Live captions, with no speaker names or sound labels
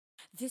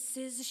This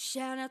is a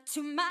shout out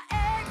to my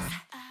ex.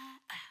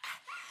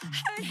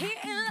 Heard he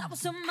in love with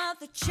some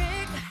other chick.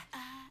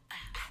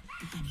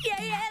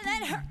 Yeah,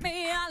 that hurt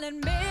me, I'll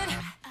admit.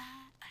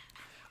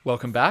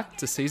 Welcome back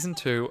to Season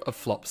 2 of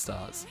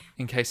Flopstars.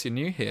 In case you're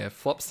new here,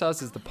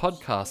 Flopstars is the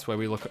podcast where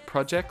we look at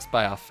projects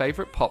by our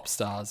favourite pop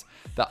stars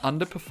that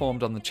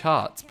underperformed on the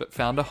charts but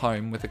found a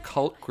home with a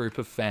cult group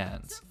of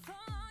fans.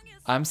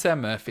 I'm Sam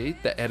Murphy,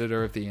 the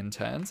editor of The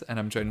Interns, and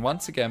I'm joined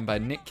once again by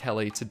Nick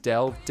Kelly to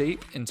delve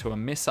deep into a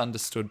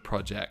misunderstood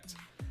project.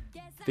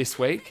 This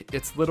week,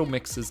 it's Little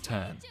Mix's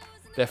turn.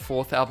 Their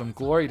fourth album,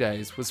 Glory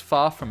Days, was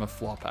far from a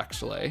flop,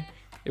 actually.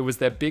 It was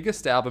their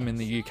biggest album in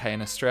the UK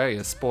and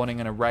Australia, spawning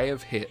an array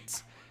of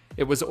hits.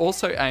 It was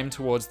also aimed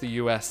towards the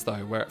US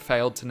though, where it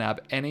failed to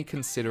nab any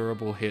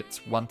considerable hits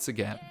once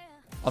again.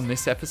 On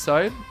this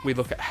episode, we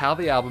look at how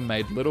the album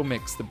made Little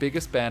Mix the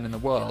biggest band in the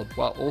world,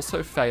 while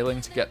also failing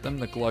to get them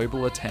the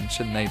global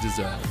attention they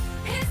deserve.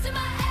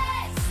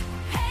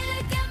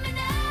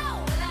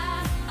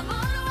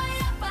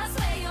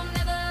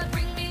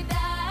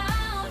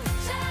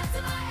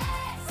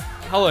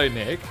 Hello,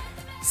 Nick.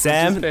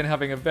 Sam, We've just been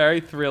having a very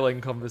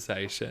thrilling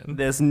conversation.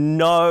 there's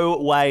no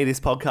way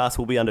this podcast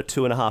will be under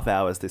 2.5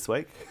 hours this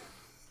week.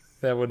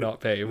 There will not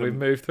be. We've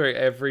moved through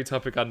every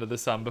topic under the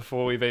sun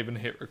before we've even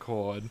hit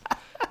record,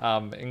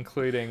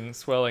 including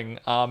swirling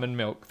almond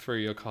milk through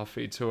your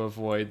coffee to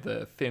avoid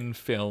the thin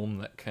film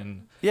that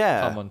can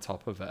come on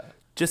top of it.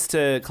 Just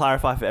to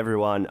clarify for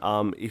everyone,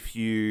 if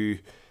you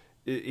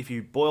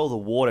boil the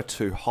water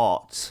too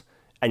hot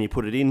and you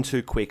put it in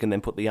too quick and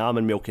then put the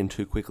almond milk in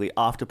too quickly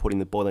after putting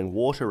the boiling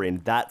water in,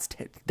 that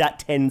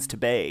tends to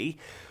be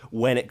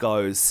when it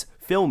goes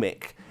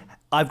filmic.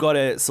 I've got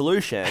a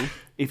solution.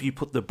 If you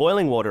put the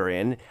boiling water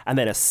in and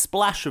then a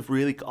splash of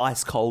really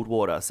ice cold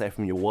water, say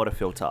from your water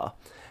filter,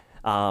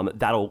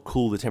 that'll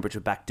cool the temperature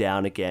back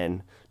down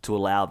again to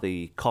allow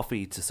the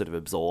coffee to sort of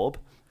absorb.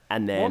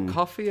 And then what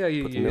coffee are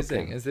you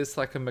using? Is this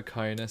like a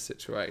Moccona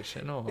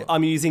situation, or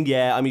I'm using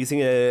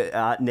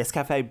a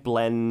Nescafe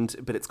blend,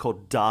 but it's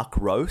called Dark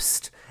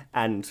Roast.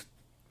 And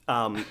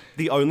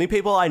the only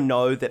people I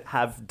know that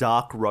have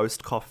dark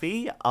roast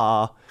coffee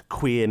are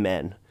queer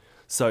men.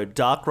 So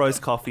dark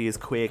roast coffee is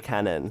queer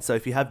canon. So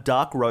if you have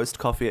dark roast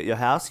coffee at your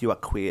house, you are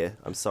queer.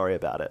 I'm sorry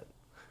about it.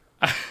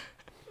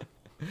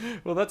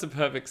 Well, that's a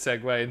perfect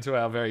segue into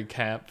our very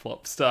camp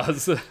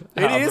Flopstars.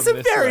 It is a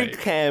very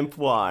camp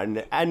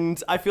one.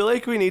 And I feel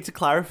like we need to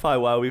clarify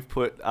why we've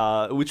put,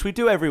 which we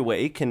do every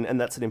week,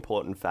 and that's an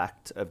important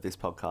fact of this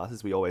podcast,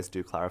 is we always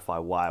do clarify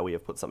why we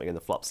have put something in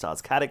the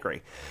Flopstars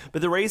category.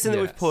 But the reason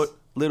that we've put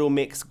Little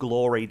Mix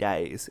Glory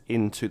Days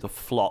into the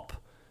flop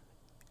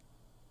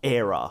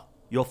era,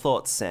 your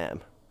thoughts, Sam?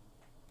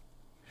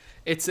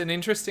 It's an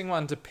interesting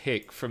one to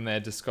pick from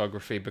their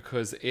discography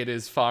because it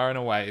is far and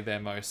away their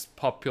most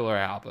popular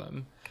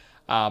album,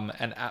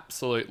 and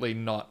absolutely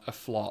not a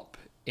flop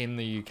in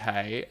the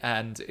UK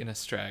and in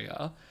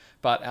Australia.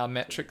 But our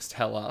metrics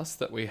tell us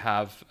that we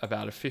have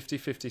about a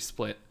 50-50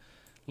 split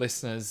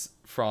listeners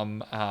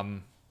from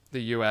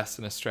the US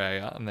and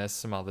Australia, and there's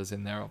some others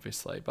in there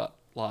obviously, but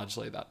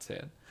largely that's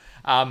it.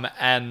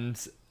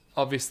 And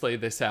obviously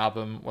this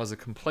album was a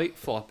complete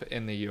flop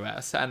in the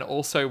US, and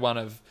also one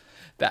of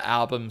the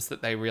albums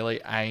that they really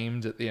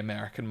aimed at the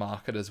American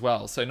market as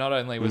well. So not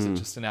only was it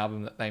just an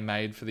album that they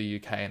made for the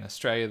UK and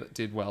Australia that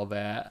did well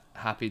there,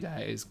 Happy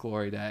Days,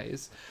 Glory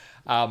Days,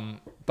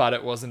 but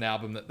it was an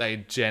album that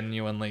they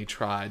genuinely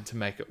tried to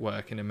make it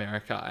work in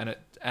America,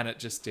 and it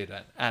just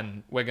didn't.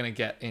 And we're going to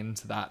get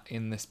into that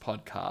in this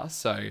podcast.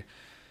 So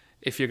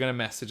if you're going to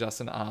message us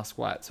and ask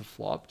why it's a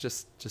flop,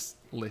 just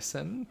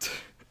listen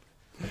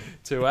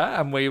to it,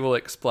 and we will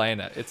explain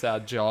it. It's our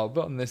job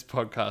on this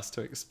podcast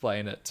to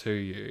explain it to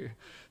you.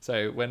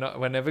 So we're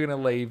never going to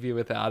leave you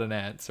without an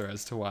answer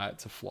as to why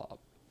it's a flop.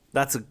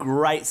 That's a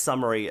great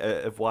summary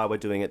of why we're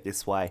doing it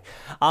this way.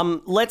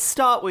 Let's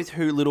start with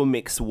who Little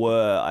Mix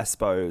were, I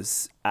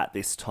suppose, at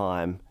this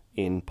time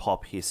in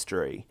pop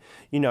history.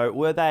 You know,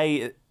 were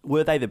they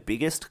the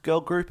biggest girl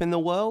group in the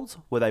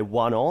world? Were they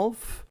one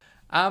of?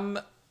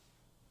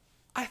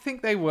 I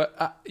think they were.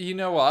 You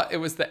know what? It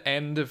was the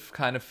end of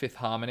kind of Fifth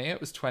Harmony. It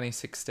was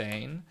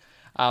 2016.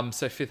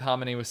 So Fifth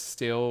Harmony was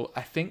still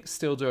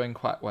doing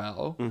quite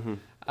well.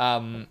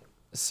 Mm-hmm.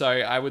 So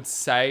I would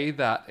say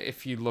that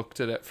if you looked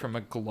at it from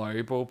a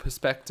global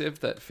perspective,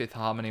 that Fifth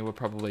Harmony were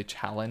probably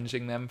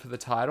challenging them for the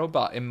title.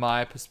 But in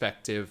my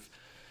perspective,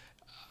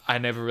 I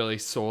never really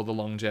saw the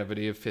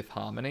longevity of Fifth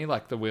Harmony.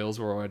 Like, the wheels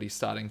were already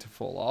starting to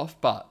fall off.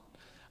 But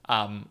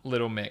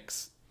Little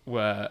Mix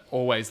were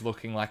always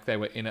looking like they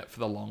were in it for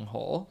the long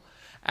haul.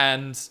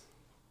 And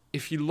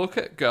if you look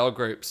at girl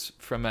groups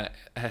from a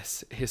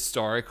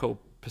historical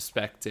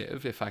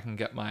perspective, if I can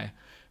get my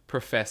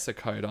professor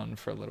coat on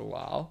for a little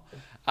while,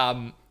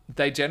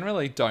 they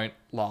generally don't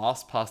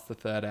last past the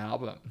third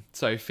album.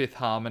 So Fifth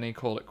Harmony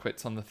called it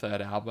quits on the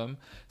third album.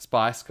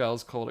 Spice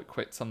Girls called it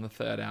quits on the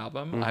third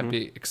album. I'd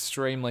be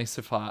extremely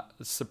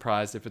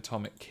surprised if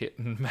Atomic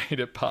Kitten made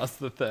it past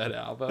the third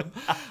album.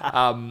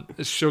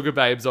 Sugar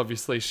Babes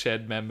obviously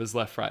shed members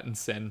left, right, and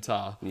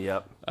centre.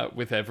 Yep.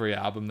 With every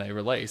album they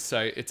release.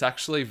 So it's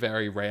actually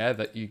very rare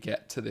that you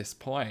get to this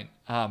point.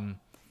 And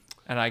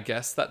I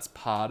guess that's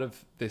part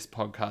of this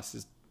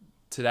podcast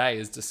today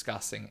is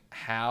discussing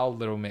how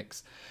Little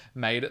Mix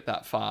made it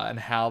that far and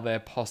how they're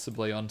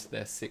possibly onto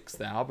their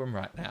sixth album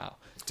right now.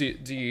 Do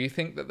you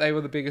think that they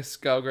were the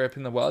biggest girl group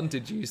in the world? And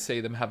did you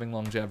see them having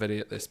longevity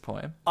at this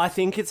point? I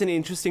think it's an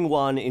interesting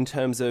one in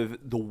terms of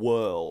the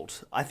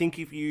world. I think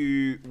if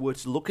you were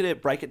to look at it,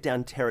 break it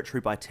down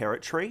territory by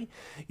territory,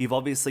 you've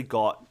obviously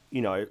got,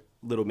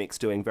 Little Mix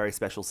doing very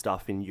special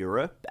stuff in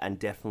Europe and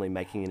definitely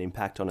making an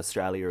impact on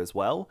Australia as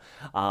well.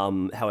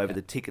 However,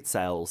 the ticket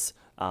sales,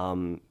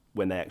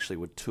 when they actually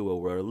would tour,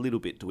 were a little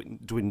bit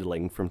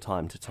dwindling from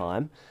time to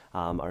time.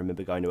 I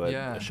remember going to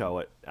a show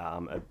at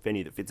a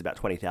venue that fits about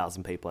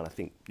 20,000 people, and I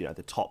think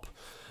the top.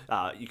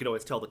 You can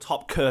always tell the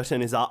top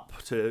curtain is up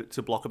to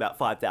block about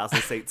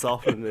 5,000 seats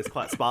off, and there's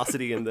quite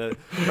sparsity in the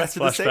rest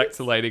of the seats. Flashback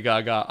to Lady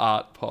Gaga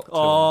art pop tour.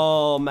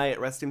 Oh, may it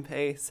rest in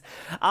peace.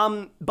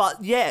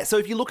 But yeah, so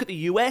if you look at the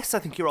US, I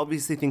think you're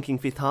obviously thinking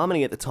Fifth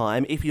Harmony at the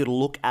time. If you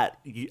look at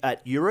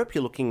Europe,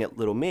 you're looking at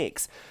Little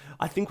Mix.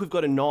 I think we've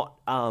got to not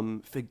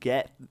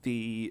forget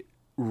the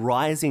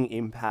rising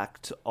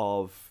impact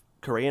of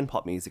Korean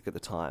pop music at the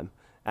time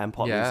and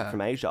pop music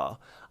from Asia,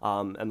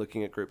 and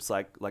looking at groups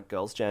like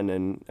Girls' Gen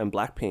and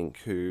Blackpink,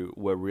 who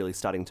were really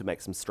starting to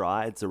make some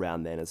strides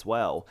around then as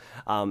well.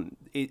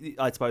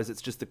 I suppose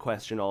it's just a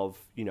question of,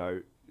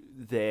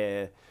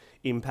 their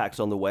impact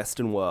on the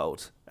Western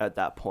world at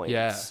that point.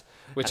 Yeah,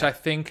 which I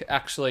think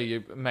actually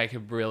you make a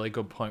really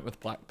good point with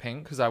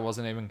Blackpink, because I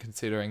wasn't even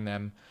considering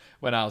them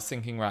when I was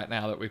thinking right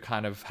now that we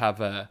kind of have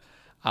a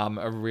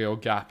real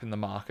gap in the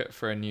market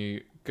for a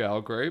new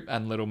girl group,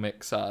 and Little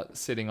Mix are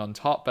sitting on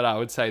top. But I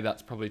would say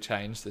that's probably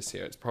changed this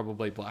year. It's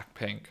probably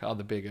Blackpink are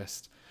the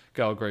biggest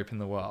girl group in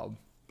the world.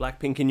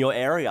 Blackpink in your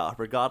area,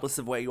 regardless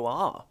of where you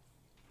are.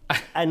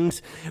 And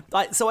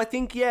so I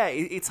think,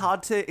 it's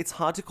hard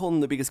to call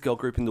them the biggest girl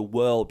group in the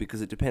world,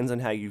 because it depends on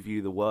how you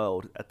view the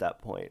world at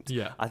that point.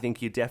 Yeah. I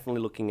think you're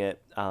definitely looking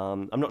at,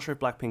 I'm not sure if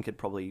Blackpink had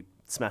probably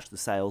smashed the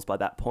sales by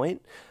that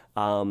point,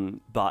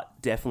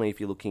 but definitely if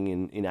you're looking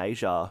in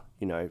Asia,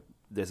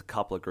 there's a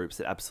couple of groups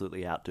that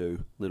absolutely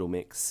outdo Little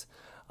Mix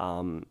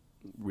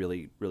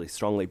really, really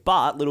strongly.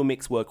 But Little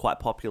Mix were quite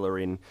popular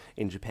in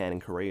Japan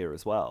and Korea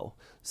as well.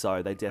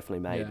 So they definitely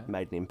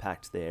made an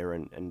impact there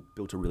and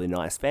built a really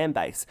nice fan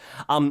base.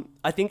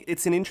 I think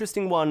it's an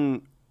interesting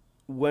one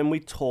when we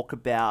talk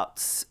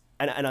about,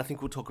 and I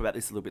think we'll talk about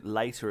this a little bit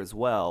later as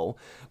well,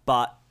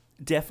 but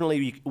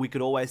definitely we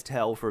could always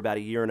tell for about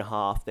a year and a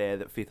half there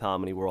that Fifth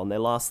Harmony were on their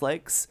last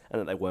legs and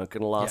that they weren't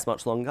going to last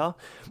much longer.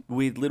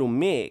 With Little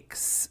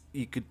Mix,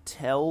 you could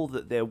tell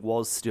that there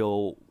was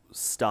still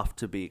stuff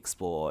to be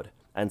explored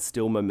and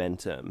still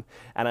momentum.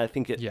 And I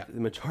think the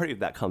majority of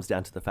that comes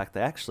down to the fact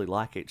they actually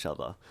like each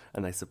other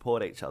and they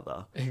support each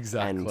other.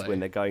 Exactly. And when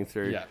they're going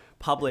through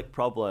public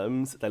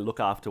problems, they look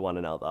after one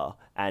another,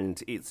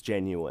 and it's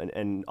genuine.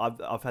 And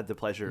I've had the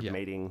pleasure of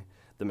meeting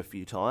them a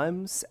few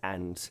times,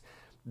 and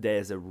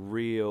there's a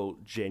real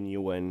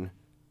genuine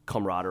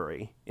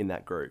camaraderie in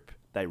that group.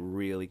 They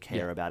really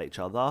care about each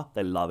other.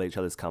 They love each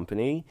other's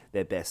company.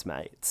 They're best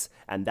mates.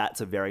 And that's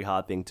a very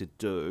hard thing to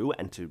do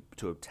and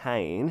to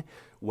obtain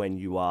when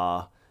you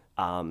are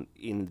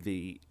in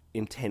the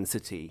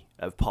intensity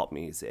of pop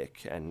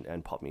music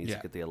and pop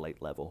music at the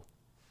elite level.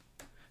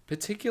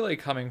 Particularly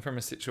coming from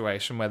a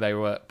situation where they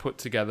were put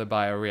together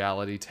by a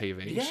reality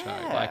TV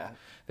show. Like,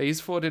 these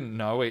four didn't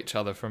know each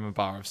other from a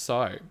bar of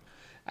soap.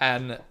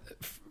 And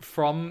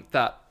from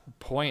that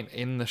point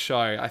in the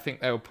show, I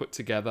think they were put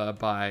together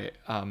by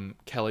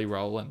Kelly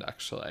Rowland,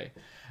 actually.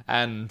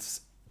 And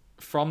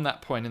from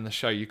that point in the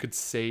show, you could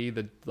see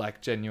the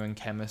genuine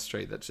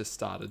chemistry that just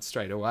started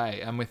straight away.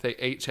 And with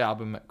each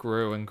album, it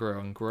grew and grew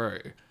and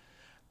grew.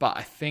 But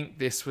I think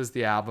this was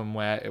the album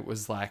where it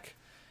was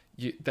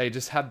they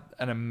just had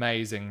an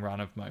amazing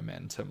run of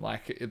momentum.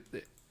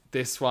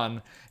 This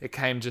one, it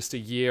came just a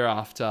year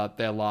after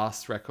their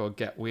last record,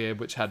 Get Weird,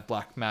 which had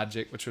Black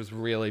Magic, which was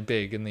really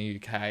big in the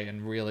UK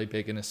and really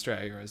big in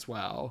Australia as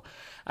well.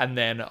 And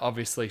then,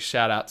 obviously,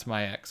 Shout Out to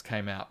My Ex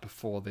came out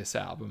before this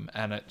album.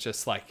 And it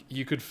just,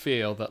 you could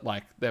feel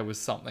that, there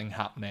was something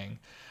happening.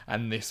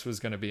 And this was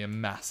going to be a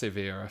massive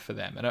era for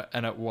them.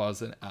 And it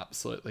was an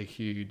absolutely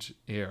huge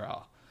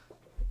era.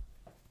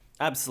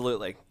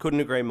 Absolutely.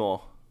 Couldn't agree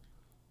more.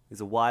 These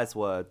are wise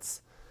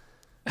words.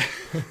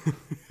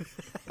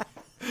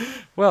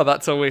 Well,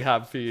 that's all we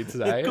have for you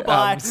today.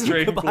 Goodbye.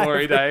 Stream Goodbye.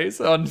 Glory Days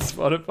on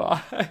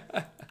Spotify.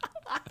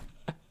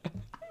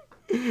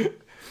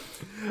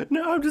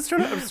 No, I'm just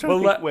trying to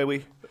think where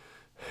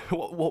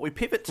what we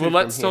pivot to. Well,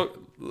 let's talk.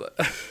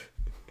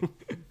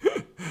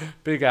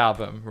 Big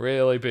album,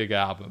 really big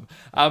album.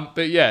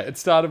 But yeah, it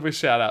started with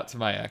Shout Out to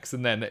My Ex,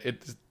 and then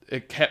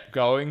it kept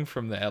going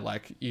from there.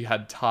 Like you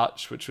had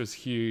Touch, which was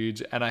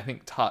huge, and I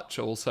think Touch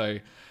also.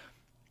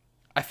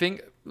 I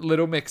think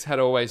Little Mix had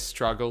always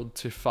struggled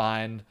to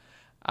find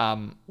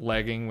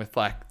legging with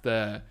like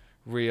the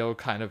real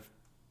kind of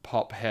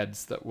pop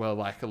heads that were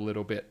like a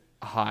little bit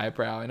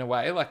highbrow in a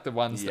way, like the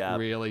ones that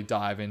really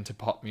dive into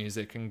pop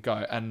music and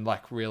go and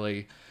like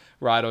really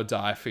ride or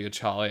die for your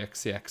Charlie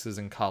XCXs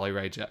and Carly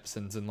Rae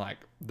Jepsons and like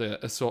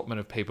the assortment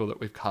of people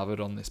that we've covered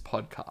on this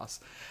podcast.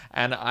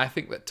 And I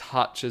think that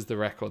Touch is the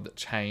record that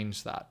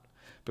changed that,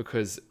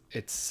 because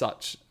it's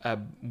such a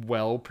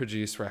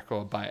well-produced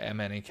record by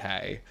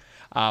MNEK.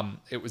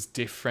 It was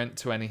different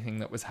to anything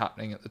that was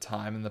happening at the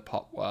time in the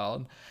pop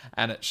world,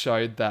 and it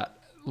showed that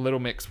Little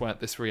Mix weren't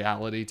this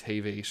reality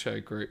TV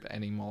show group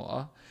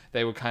anymore.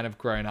 They were kind of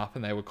grown up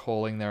and they were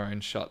calling their own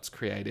shots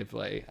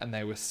creatively, and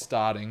they were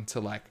starting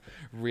to like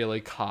really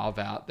carve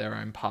out their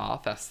own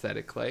path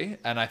aesthetically.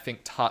 And I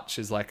think Touch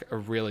is like a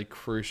really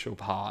crucial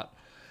part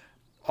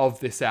of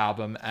this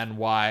album, and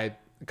why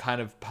kind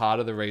of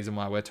part of the reason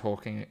why we're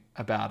talking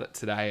about it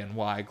today, and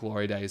why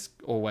Glory Days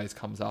always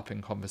comes up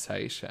in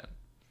conversation.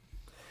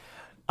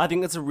 I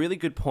think that's a really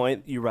good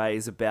point you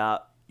raise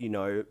about, you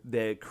know,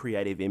 their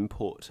creative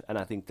input. And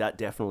I think that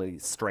definitely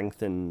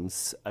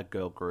strengthens a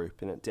girl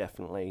group, and it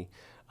definitely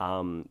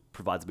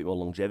provides a bit more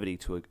longevity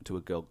to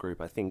a girl group.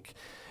 I think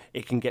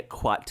it can get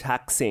quite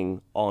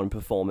taxing on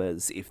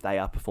performers if they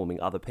are performing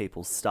other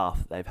people's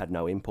stuff they've had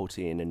no input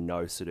in and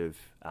no sort of,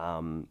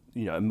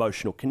 you know,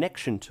 emotional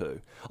connection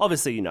to.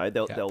 Obviously, you know,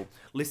 they'll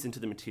listen to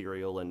the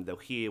material and they'll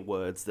hear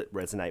words that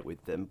resonate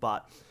with them,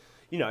 but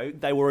you know,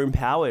 they were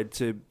empowered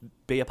to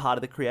be a part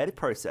of the creative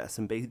process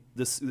and be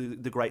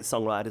the great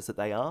songwriters that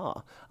they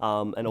are.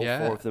 And all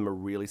four of them are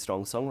really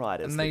strong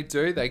songwriters. And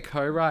they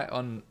co-write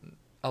on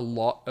a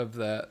lot of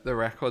the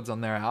records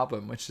on their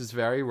album, which is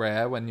very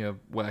rare when you're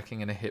working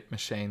in a hit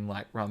machine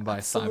like run by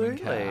Simon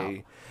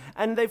Cowell.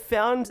 And they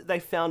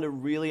found a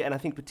really, and I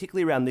think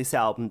particularly around this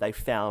album, they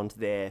found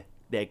their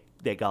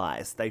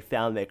guys. They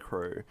found their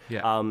crew.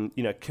 Yeah.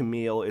 You know,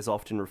 Camille is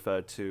often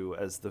referred to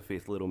as the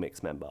fifth Little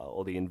Mix member,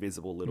 or the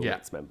invisible Little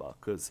Mix member,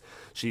 because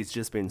she's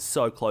just been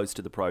so close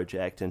to the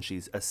project, and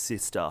she's a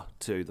sister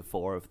to the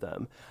four of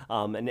them.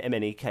 And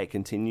MNEK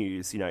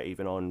continues, you know,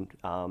 even on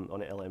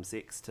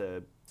LM6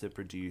 to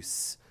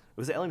produce.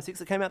 Was it LM6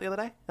 that came out the other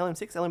day?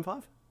 LM6,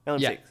 LM5?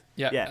 LM6.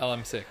 Yeah,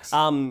 LM6.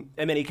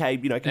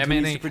 MNEK, you know,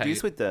 continues to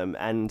produce with them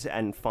and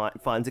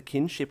finds a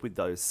kinship with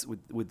those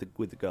with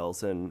the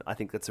girls, and I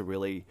think that's a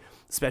really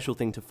special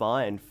thing to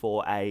find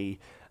for a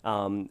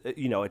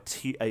you know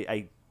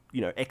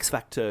X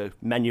Factor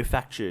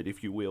manufactured,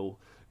 if you will,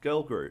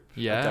 girl group.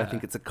 Yeah, I don't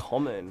think it's a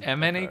common.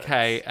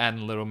 MNEK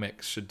and Little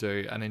Mix should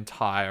do an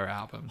entire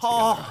album together.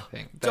 I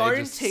think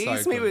don't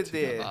tease me with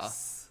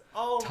this.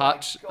 Oh,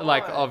 Touch,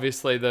 like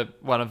obviously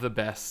one of the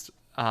best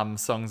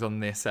songs on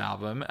this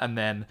album, and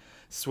then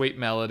Sweet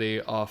Melody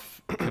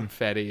off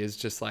Confetti is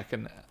just like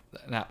an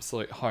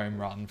absolute home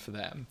run for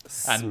them.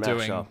 And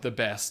doing the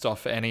best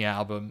off any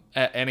album,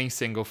 any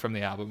single from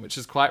the album, which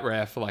is quite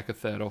rare for like a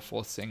third or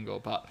fourth single,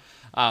 but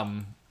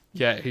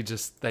they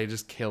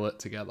just kill it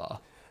together.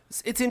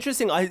 It's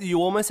interesting.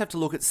 You almost have to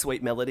look at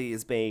Sweet Melody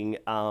as being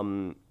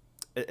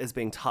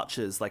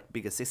Touch's like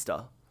bigger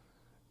sister,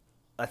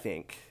 I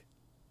think.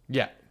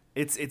 Yeah.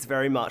 It's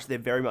very much, they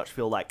very much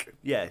feel like,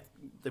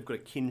 they've got a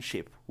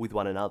kinship with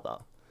one another.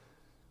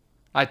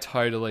 I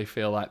totally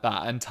feel like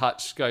that. And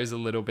Touch goes a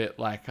little bit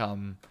like,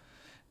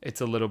 it's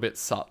a little bit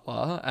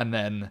subtler. And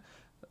then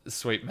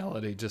Sweet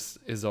Melody just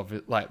is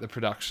like the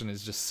production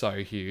is just so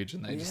huge,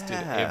 and they just did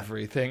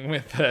everything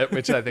with it,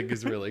 which I think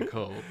is really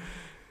cool.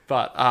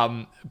 But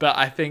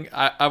I think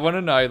I want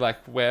to know,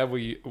 like, what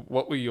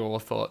were your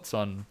thoughts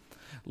on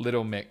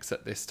Little Mix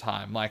at this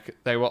time? Like,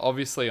 they were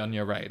obviously on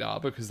your radar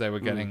because they were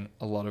getting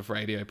a lot of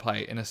radio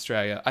play in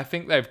Australia. I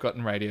think they've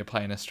gotten radio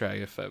play in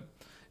Australia for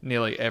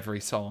nearly every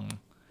song.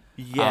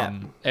 Yeah.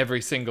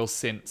 Every single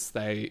since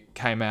they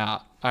came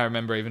out. I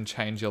remember even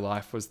Change Your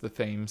Life was the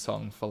theme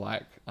song for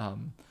like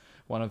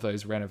one of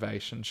those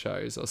renovation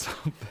shows or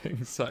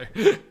something. So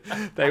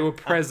they were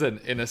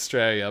present in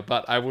Australia,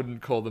 but I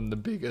wouldn't call them the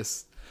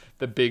biggest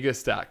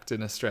act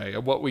in Australia.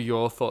 What were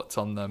your thoughts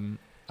on them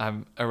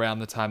around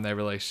the time they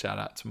released Shout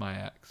Out to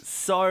My Ex?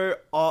 So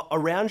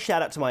around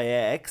Shout Out to My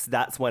Ex,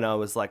 that's when I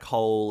was like,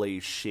 holy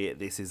shit,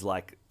 this is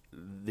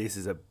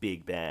a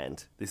big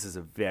band. This is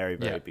a very,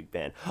 very big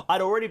band.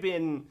 I'd already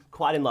been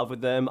quite in love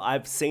with them.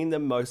 I've seen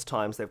them most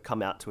times they've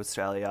come out to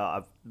Australia.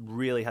 I've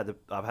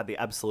had the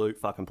absolute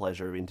fucking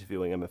pleasure of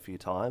interviewing them a few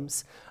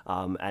times.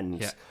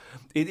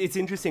 It's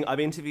interesting.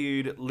 I've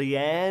interviewed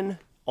Leanne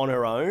on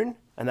her own,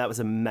 and that was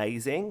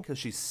amazing because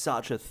she's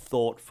such a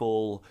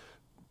thoughtful,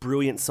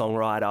 brilliant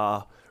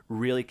songwriter,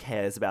 really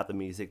cares about the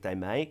music they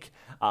make.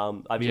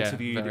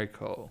 Very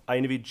cool. I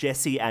interviewed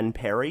Jessie and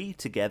Perry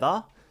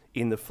together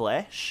in the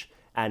flesh,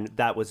 and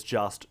that was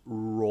just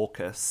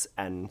raucous,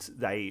 and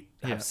they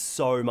have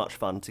so much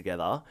fun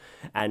together.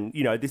 And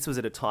this was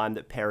at a time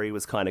that Perry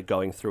was kind of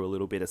going through a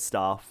little bit of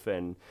stuff,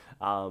 and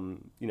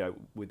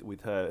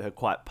with her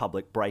quite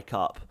public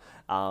breakup,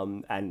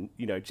 and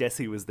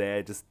Jessie was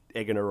there just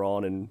egging her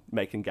on and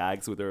making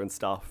gags with her and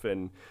stuff,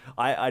 and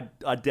I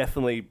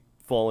definitely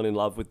fallen in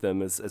love with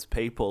them as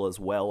people as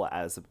well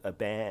as a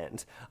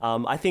band.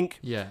 I think,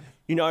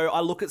 I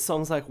look at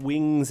songs like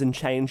Wings and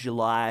Change Your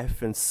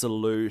Life and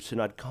Salute,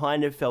 and I'd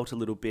kind of felt a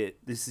little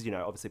bit, this is,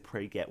 obviously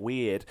pre-Get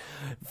Weird,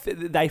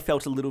 they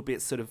felt a little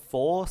bit sort of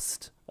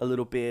forced, a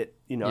little bit,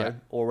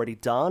 already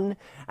done.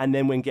 And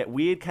then when Get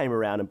Weird came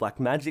around and Black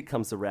Magic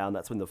comes around,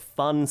 that's when the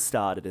fun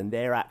started and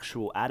their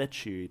actual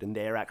attitude and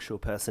their actual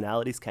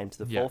personalities came to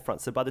the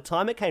forefront. So by the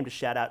time it came to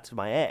Shout Out to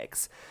My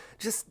Ex,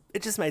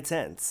 it just made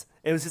sense.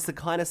 It was just the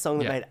kind of song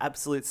that made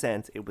absolute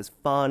sense. It was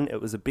fun. It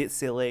was a bit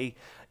silly.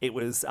 It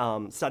was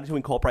starting to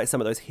incorporate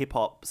some of those hip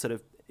hop sort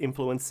of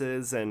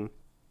influences and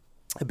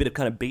a bit of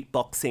kind of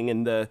beatboxing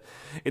in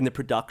the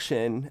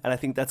production. And I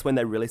think that's when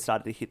they really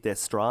started to hit their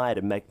stride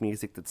and make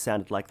music that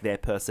sounded like their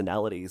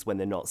personalities when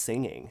they're not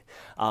singing.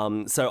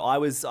 So I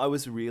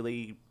was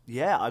really,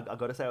 I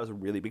got to say I was a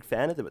really big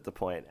fan of them at the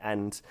point.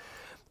 And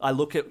I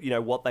look at,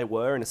 what they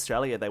were in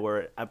Australia. They were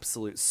an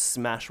absolute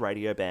smash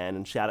radio band,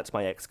 and Shout Out to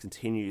My Ex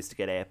continues to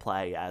get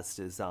airplay, as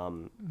does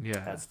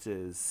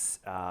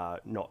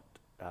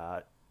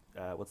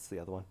what's the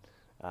other one?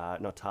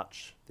 Not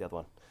Touch, the other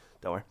one.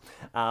 Don't worry.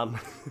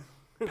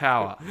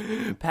 Power.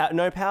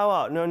 No,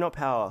 Power. No, not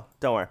Power.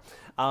 Don't worry.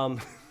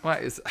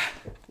 What is...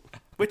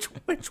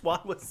 Which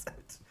one was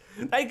it?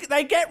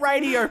 They get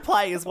radio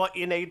play is what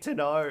you need to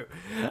know.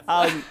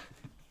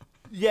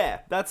 Yeah,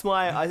 that's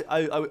my...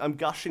 I'm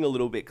gushing a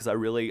little bit because I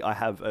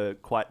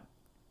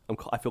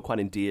feel quite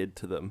endeared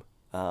to them.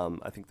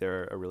 I think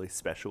they're a really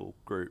special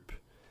group.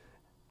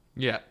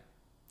 Yeah.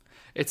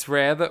 It's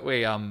rare that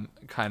we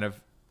kind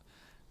of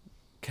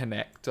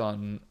connect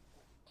on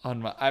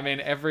I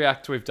mean, every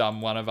act we've done,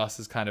 one of us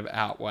has kind of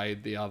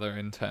outweighed the other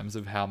in terms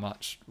of how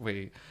much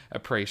we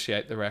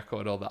appreciate the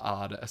record or the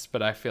artist.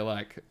 But I feel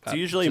like it's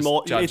usually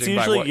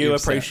you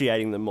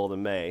appreciating them more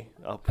than me.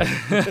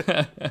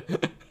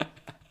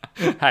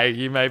 Hey,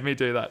 you made me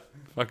do that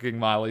fucking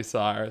Miley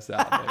Cyrus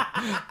album.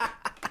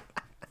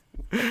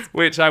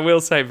 Which I will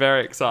say,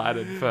 very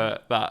excited for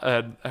that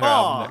her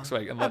album next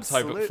week. And let's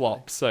hope it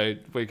flops so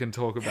we can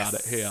talk about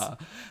it here.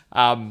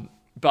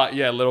 But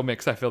yeah, Little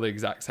Mix, I feel the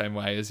exact same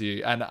way as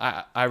you. And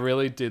I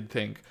really did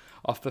think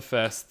off the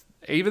first,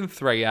 even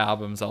 3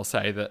 albums, I'll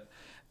say that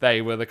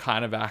they were the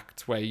kind of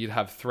act where you'd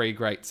have 3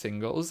 great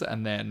singles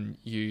and then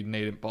you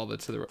needn't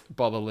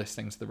bother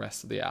listening to the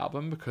rest of the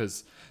album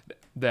because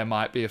there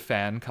might be a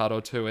fan cut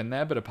or 2 in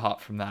there. But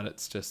apart from that,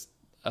 it's just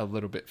a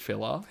little bit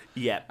filler.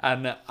 Yeah.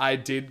 And I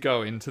did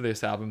go into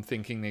this album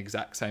thinking the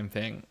exact same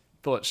thing.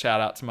 Thought Shout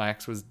Out to My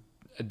Ex was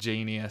a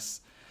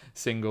genius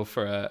single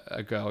for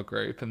a girl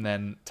group, and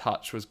then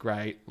Touch was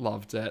great,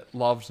 loved it,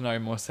 loved No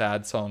More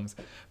Sad Songs.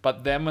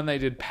 But then when they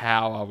did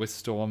Power with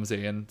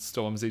Stormzy, and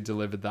Stormzy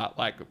delivered that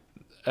like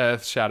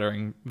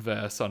earth-shattering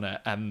verse on it,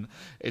 and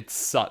it's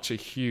such a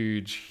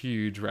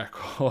huge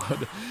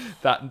record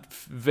that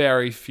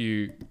very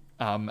few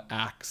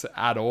acts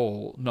at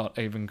all, not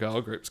even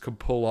girl groups, could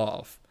pull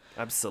off.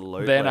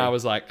 Absolutely. Then I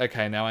was like,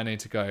 okay, now I need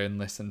to go and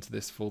listen to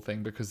this full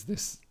thing because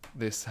this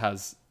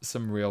has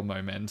some real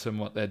momentum,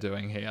 what they're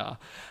doing here.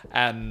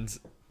 And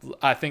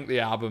I think the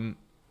album,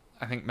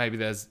 I think maybe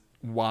there's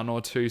 1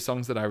 or 2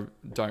 songs that I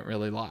don't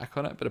really like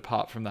on it, but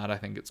apart from that, I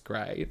think it's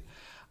great.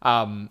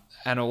 And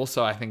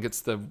also I think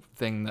it's the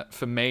thing that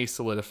for me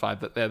solidified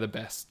that they're the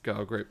best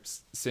girl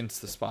groups since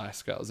the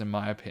Spice Girls, in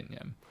my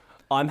opinion.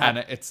 I'm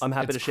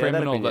happy to share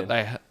that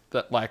opinion.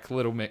 that like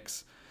Little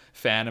Mix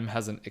fandom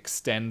hasn't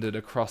extended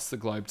across the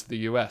globe to the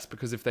US,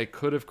 because if they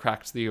could have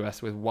cracked the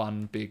US with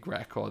 1 big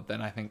record,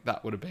 then I think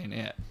that would have been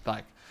it.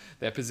 Like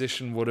their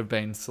position would have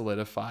been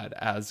solidified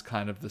as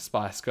kind of the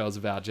Spice Girls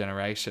of our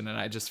generation, and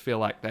I just feel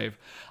like they've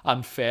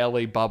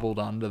unfairly bubbled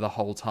under the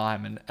whole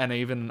time. And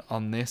even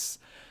on this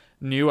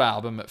new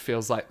album, it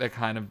feels like they're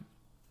kind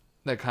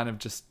of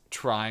just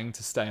trying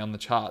to stay on the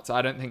charts.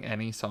 I don't think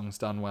any song's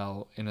done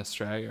well in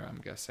Australia,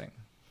 I'm guessing.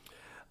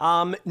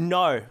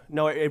 No,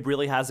 it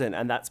really hasn't,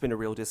 and that's been a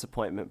real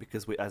disappointment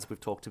because, as we've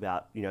talked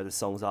about, the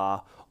songs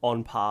are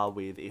on par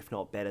with, if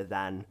not better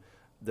than,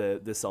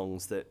 the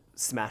songs that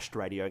smashed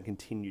radio and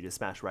continue to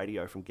smash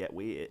radio from Get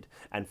Weird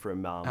and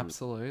from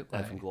Absolutely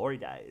and from Glory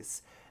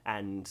Days.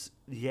 And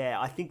yeah,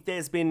 I think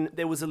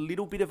there was a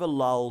little bit of a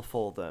lull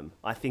for them.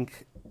 I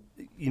think,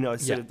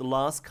 sort of the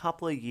last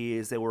couple of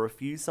years, there were a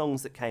few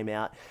songs that came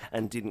out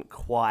and didn't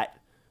quite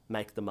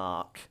make the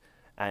mark.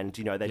 And,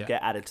 they'd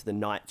get added to the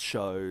night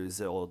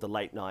shows or the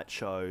late night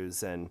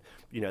shows, and,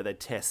 they'd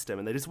test them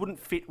and they just wouldn't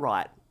fit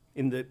right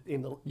in the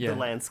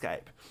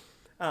landscape.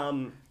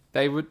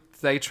 They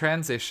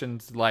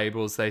transitioned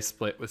labels. They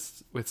split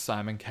with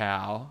Simon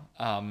Cowell,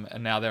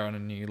 and now they're on a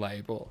new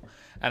label.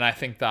 And I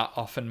think that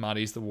often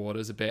muddies the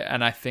waters a bit.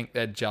 And I think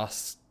they're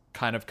just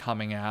kind of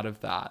coming out of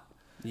that.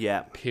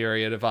 Yeah.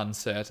 period of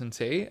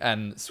uncertainty,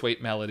 and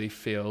Sweet Melody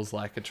feels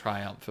like a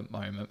triumphant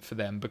moment for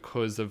them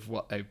because of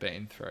what they've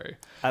been through.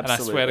 And I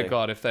swear to Absolutely.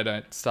 God, if they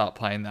don't start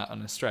playing that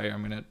in Australia,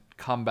 I'm going to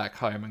come back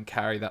home and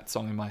carry that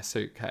song in my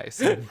suitcase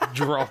and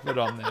drop it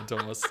on their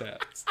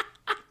doorsteps.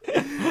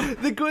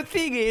 The good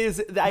thing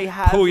is they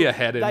have... Pull your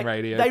head in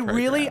radio They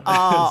really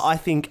programs. are, I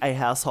think, a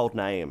household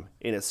name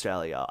in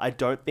Australia. I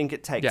don't think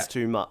it takes Yeah.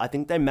 too much. I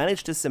think they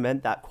managed to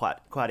cement that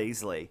quite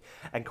easily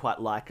and quite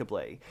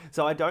likably.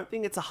 So I don't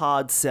think it's a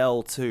hard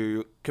sell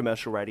to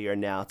commercial radio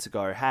now to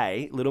go,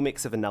 hey, Little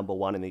Mix are the number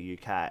one in the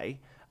UK.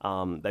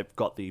 They've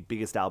got the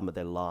biggest album of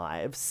their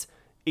lives.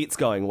 It's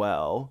going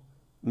well.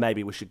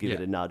 Maybe we should give it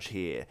Yeah. a nudge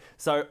here.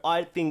 So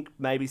I think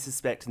maybe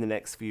suspect in the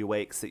next few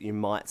weeks that you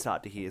might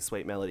start to hear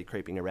Sweet Melody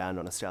creeping around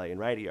on Australian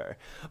radio.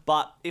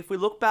 But if we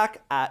look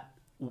back at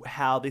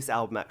how this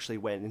album actually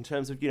went in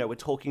terms of, we're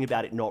talking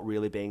about it not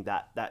really being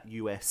that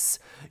US,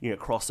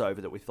 crossover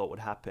that we thought would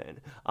happen.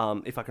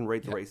 If I can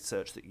read the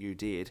research that you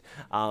did,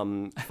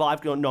 5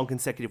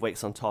 non-consecutive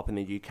weeks on top in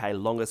the UK,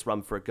 longest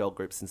run for a girl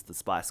group since the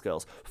Spice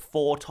Girls,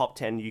 4 top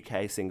 10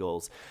 UK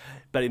singles.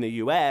 But in the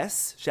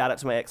US, Shout Out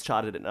to My Ex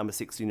charted at number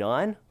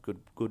 69,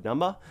 good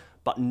number,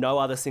 but no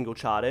other single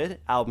charted.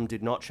 Album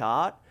did not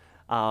chart.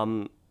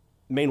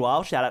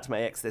 Meanwhile, Shout Out to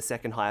My Ex, their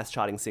second highest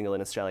charting single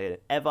in Australia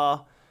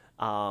ever.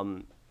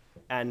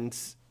 And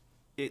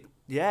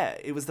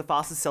it was the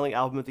fastest selling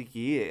album of the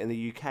year in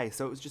the UK.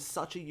 So it was just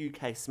such a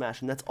UK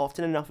smash. And that's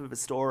often enough of a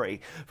story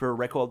for a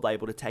record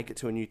label to take it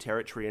to a new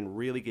territory and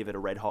really give it a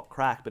red hot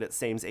crack. But it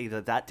seems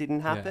either that didn't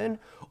happen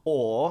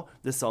or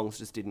the songs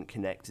just didn't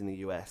connect in the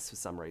US for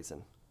some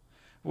reason.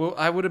 Well,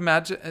 I would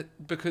imagine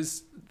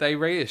because they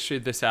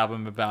reissued this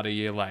album about a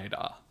year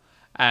later,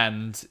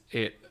 and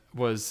it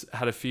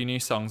had a few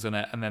new songs in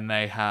it, and then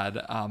they had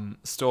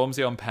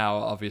Stormzy on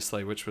Power,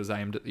 obviously, which was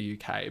aimed at the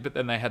UK, but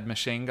then they had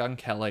Machine Gun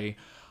Kelly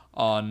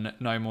on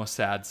No More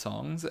Sad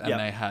Songs, and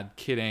they had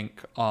Kid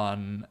Ink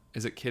on...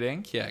 Is it Kid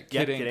Ink? Yeah,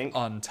 Kid Ink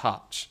on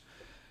Touch.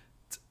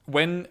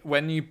 When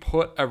you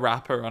put a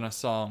rapper on a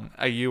song,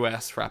 a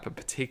US rapper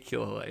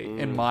particularly,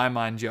 in my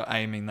mind, you're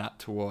aiming that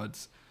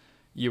towards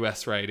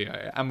US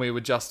radio. And we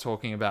were just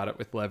talking about it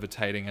with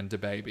Levitating and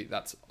DaBaby.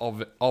 That's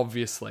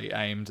obviously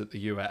aimed at the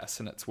US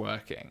and it's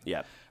working.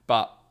 Yeah.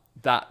 But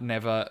that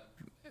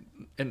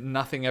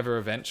nothing ever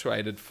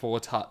eventuated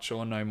for Touch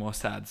or No More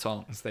Sad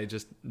Songs. They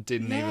just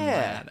didn't even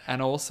land. And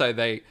also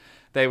they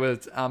were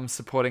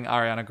supporting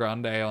Ariana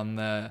Grande on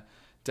the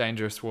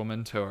Dangerous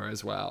Woman tour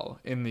as well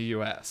in the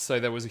US. So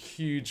there was a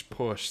huge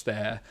push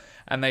there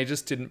and they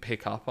just didn't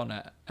pick up on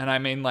it. And I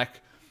mean, like,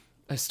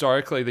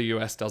 historically the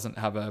US doesn't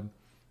have a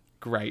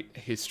great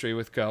history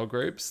with girl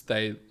groups.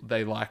 They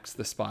liked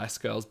the Spice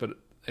Girls, but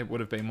it would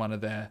have been one of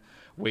their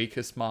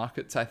weakest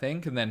markets, I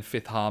think. And then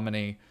Fifth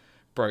Harmony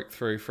broke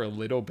through for a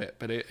little bit.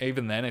 But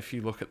even then, if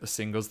you look at the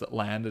singles that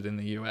landed in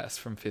the US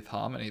from Fifth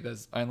Harmony,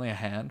 there's only a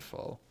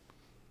handful.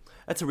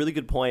 That's a really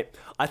good point.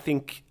 I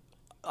think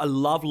I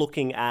love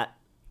looking at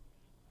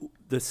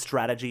the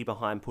strategy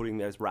behind putting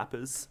those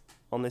rappers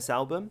on this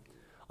album.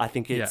 I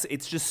think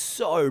it's just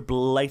so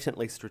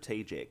blatantly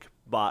strategic,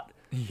 but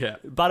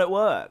it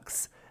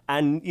works.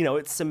 And,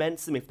 it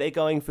cements them. If they're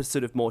going for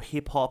sort of more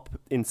hip-hop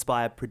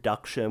inspired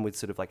production with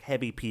sort of like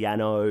heavy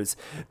pianos,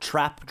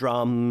 trap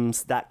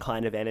drums, that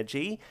kind of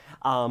energy,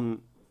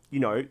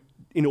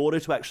 in order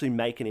to actually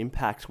make an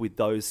impact with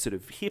those sort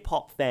of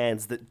hip-hop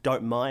fans that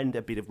don't mind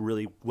a bit of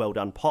really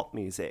well-done pop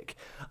music,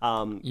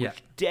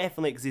 which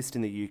definitely exist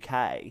in the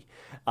UK,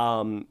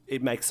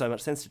 it makes so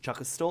much sense to chuck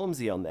a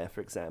Stormzy on there,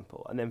 for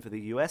example. And then for the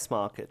US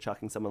market,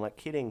 chucking someone like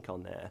Kid Ink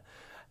on there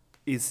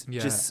is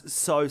just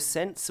so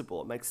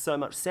sensible. It makes so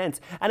much sense.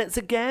 And it's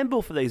a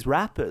gamble for these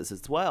rappers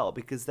as well,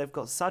 because they've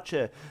got such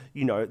a,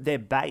 their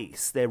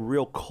base, their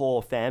real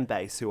core fan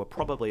base who are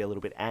probably a little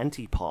bit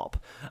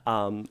anti-pop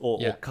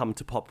or come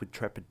to pop with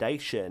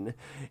trepidation.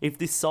 If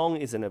this song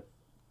isn't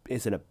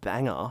a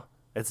banger,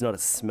 it's not a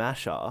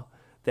smasher,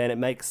 then it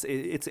makes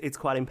it's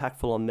quite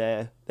impactful on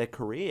their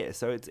career.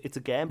 So it's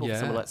a gamble for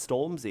someone like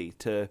Stormzy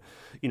to,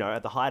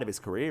 at the height of his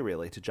career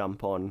really, to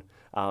jump on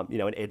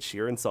an Ed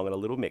Sheeran song and a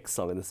Little Mix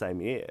song in the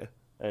same year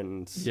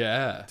and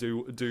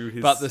do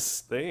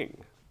his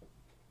thing.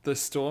 The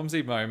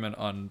Stormzy moment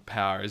on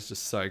Power is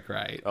just so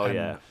great. Oh,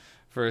 and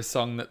for a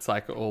song that's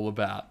like all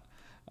about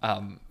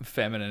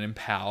feminine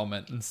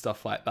empowerment and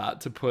stuff like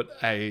that, to put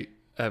a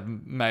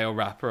male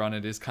rapper on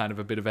it is kind of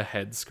a bit of a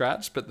head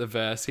scratch, but the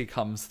verse he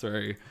comes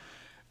through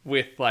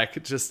with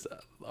like just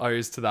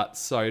owes to that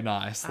so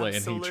nicely.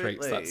 Absolutely. And he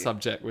treats that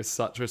subject with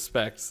such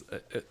respect.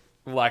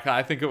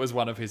 I think it was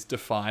one of his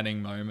defining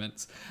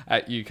moments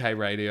at UK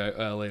radio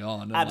early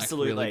on, and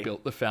really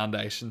built the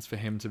foundations for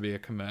him to be a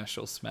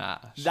commercial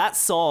smash. That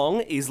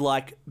song is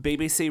like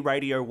BBC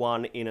Radio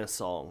 1 in a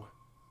song.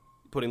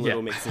 Putting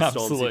Little Mix and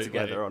Stormzy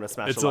together on a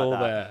smasher it's like all that.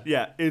 there.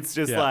 Yeah, it's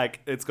just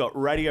like, it's got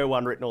Radio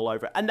 1 written all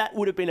over it. And that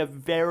would have been a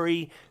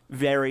very,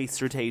 very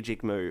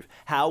strategic move.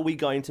 How are we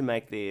going to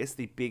make this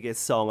the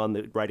biggest song on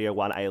the Radio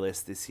 1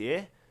 A-list this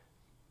year?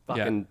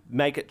 Fucking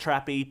make it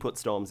trappy, put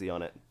Stormzy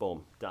on it.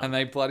 Boom, done. And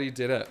they bloody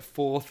did it.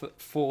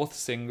 Fourth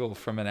single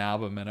from an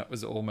album, and it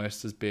was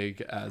almost as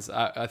big as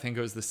I think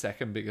it was the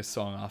second biggest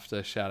song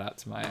after Shout Out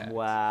to My Ex.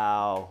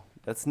 Wow.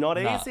 That's not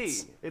Nuts.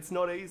 easy. It's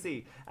not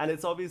easy. And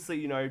it's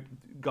obviously,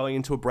 going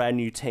into a brand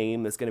new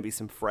team, there's going to be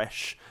some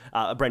fresh,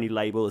 a brand new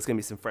label, there's going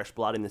to be some fresh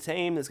blood in the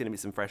team, there's going to be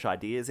some fresh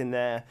ideas in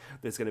there,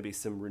 there's going to be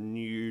some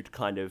renewed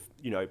kind of,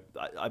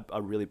 I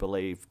really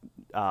believe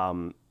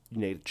you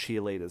need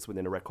cheerleaders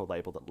within a record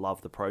label that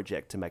love the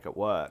project to make it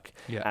work.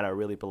 Yeah. And I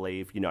really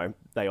believe,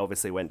 they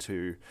obviously went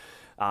to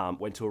a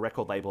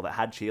record label that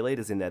had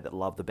cheerleaders in there that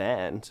loved the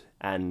band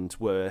and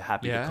were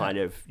happy to kind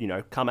of,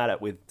 come at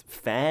it with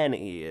fan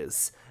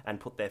ears and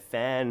put their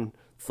fan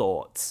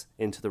thoughts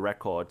into the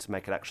record to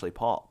make it actually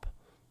pop.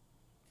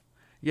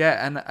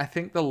 Yeah, and I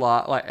think the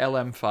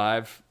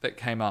LM5 that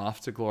came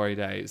after Glory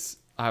Days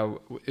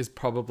is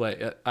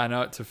probably, I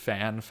know it's a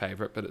fan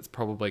favorite, but it's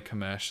probably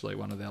commercially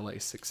one of their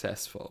least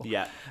successful.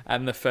 Yeah.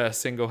 And the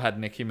first single had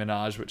Nicki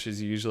Minaj, which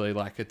is usually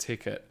like a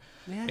ticket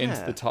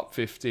into the top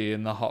 50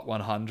 in the Hot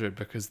 100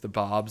 because the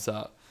Barbs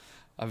are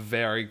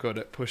very good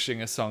at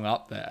pushing a song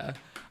up there.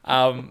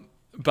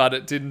 But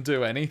it didn't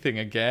do anything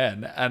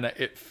again. And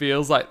it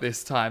feels like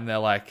this time they're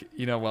like,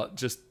 you know what,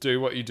 just do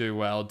what you do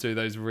well, do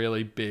those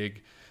really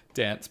big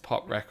dance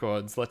pop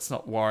records. Let's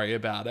not worry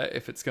about it.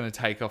 If it's going to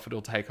take off,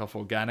 it'll take off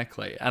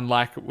organically. And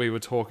like we were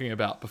talking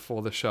about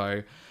before the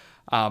show,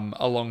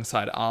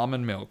 alongside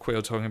Almond Milk, we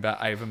were talking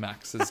about Ava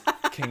Max's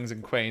Kings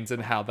and Queens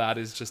and how that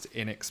is just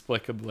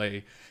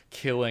inexplicably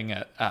killing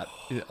it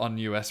on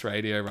US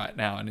radio right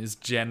now and is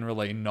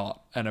generally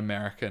not an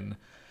American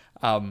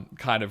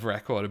kind of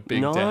record, a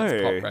big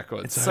dance pop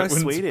record. It's So it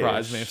wouldn't Swedish.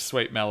 surprise me if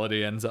Sweet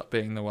Melody ends up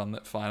being the one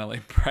that finally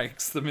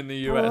breaks them in the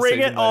US. Bring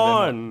even it though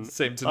they're on.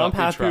 seem to I'm not be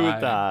happy trying.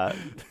 with that.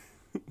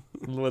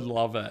 Would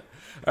love it.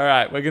 All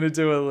right, we're going to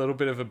do a little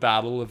bit of a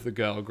battle of the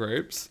girl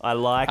groups. I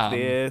like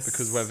this.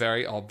 Because we're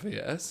very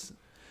obvious.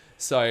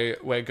 So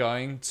we're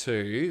going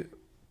to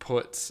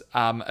put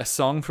a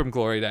song from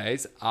Glory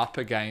Days up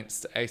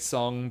against a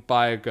song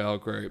by a girl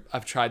group.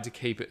 I've tried to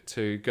keep it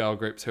to girl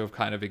groups who have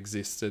kind of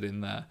existed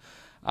in the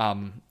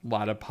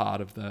latter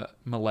part of the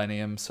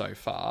millennium so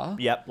far.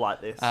 Yep, like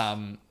this.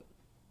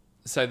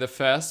 So the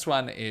first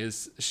one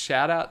is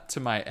Shout Out to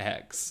My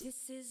Ex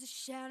This is a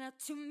shout out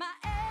to my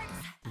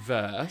ex.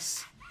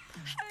 verse.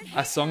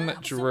 A song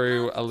that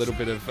drew a little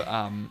bit of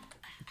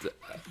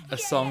a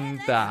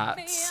song that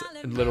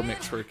Little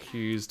Mix were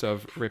accused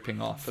of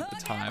ripping off at the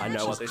time. I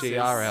know which what is this is.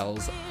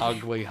 GRL's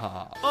Ugly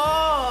Heart.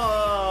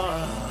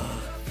 Oh!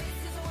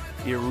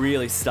 You're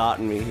really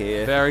starting me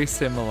here. Very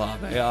similar.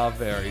 They are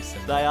very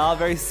similar. They are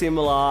very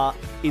similar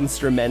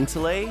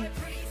instrumentally,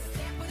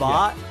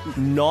 but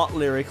not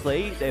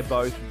lyrically. They're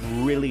both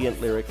brilliant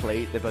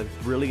lyrically. They're both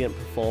brilliant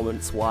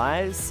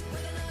performance-wise,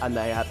 and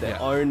they have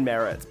their own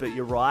merits. But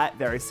you're right,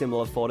 very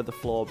similar. Four to the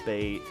Floor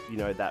beat,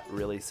 that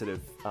really sort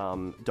of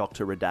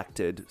Dr.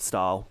 Redacted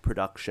style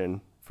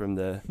production from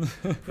the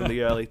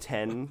early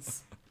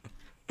 10s.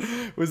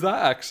 Was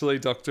that actually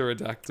Dr.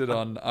 Redacted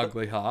on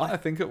Ugly Heart? I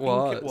think it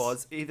was. It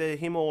was either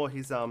him or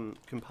his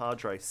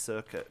compadre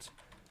Circuit.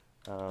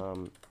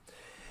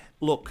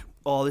 Look,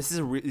 this is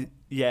a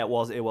it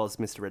was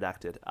Mr.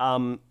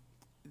 Redacted.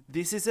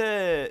 This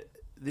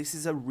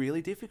is a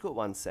really difficult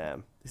one,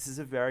 Sam. This is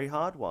a very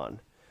hard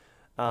one.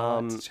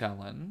 It's a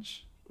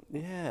challenge.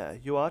 Yeah,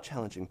 you are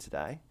challenging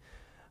today.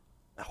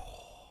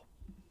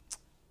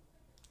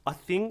 I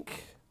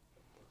think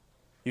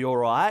you're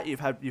right.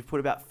 You've put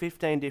about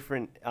 15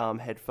 different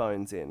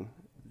headphones in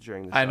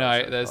during the show. I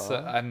know. so There's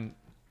far.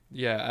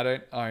 I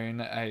don't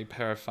own a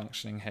pair of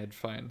functioning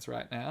headphones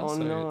right now, Oh, so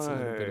it's a little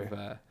no. bit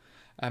of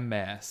a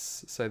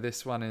mess. So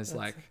this one is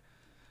like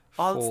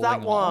Oh, it's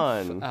that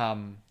falling off.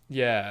 one.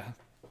 Yeah.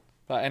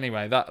 But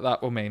anyway,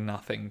 that will mean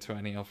nothing to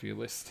any of you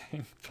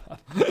listening. But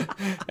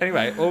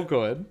anyway, all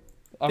good.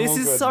 This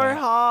is so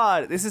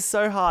hard. This is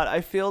so hard. I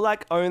feel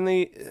like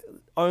only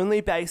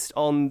based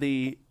on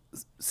the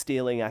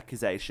stealing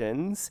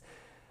accusations,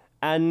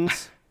 and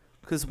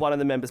because one of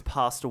the members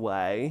passed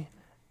away,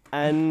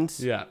 and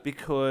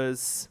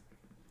because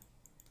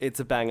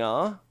it's a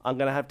banger, I'm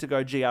gonna have to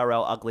go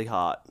GRL Ugly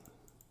Heart.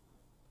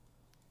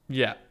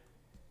 Yeah,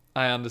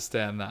 I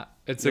understand that.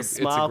 It's Your a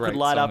smile great could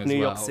light song up as New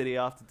York well. City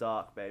after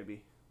dark,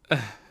 baby.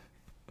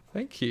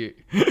 Thank you.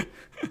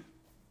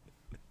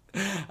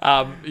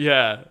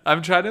 Yeah,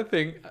 I'm trying to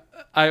think.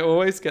 I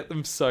always get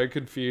them so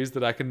confused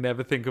that I can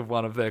never think of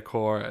one of their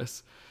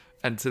chorus.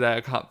 And today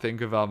I can't think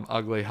of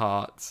Ugly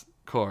Heart's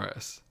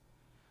chorus.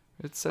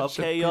 It's such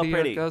Okay, a you're pretty,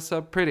 pretty. girl,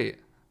 so pretty.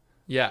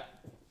 Yeah,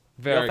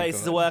 very Your face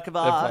good. is a work of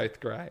They're art. both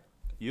great.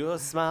 Your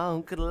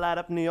smile could light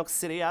up New York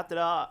City after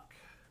dark.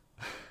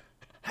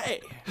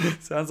 Hey.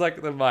 Sounds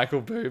like the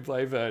Michael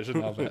Bublé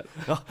version of it.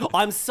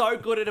 I'm so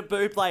good at a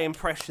Bublé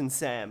impression,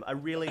 Sam. I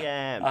really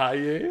am. Are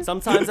you?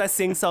 Sometimes I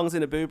sing songs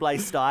in a Bublé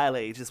style,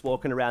 just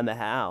walking around the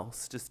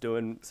house, just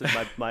doing sort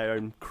of my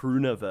own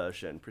crooner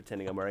version,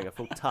 pretending I'm wearing a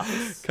full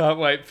tux. Can't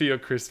wait for your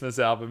Christmas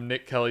album.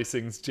 Nick Kelly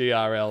sings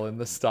GRL in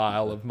the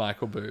style of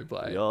Michael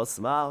Bublé. Your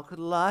smile could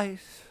light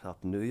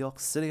up New York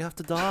City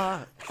after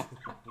dark.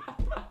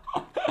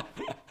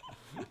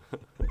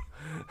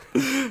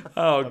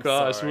 Oh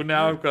gosh, sorry. well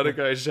now I've got to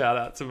go shout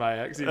out to my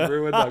ex. He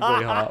ruined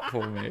Ugly Heart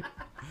for me.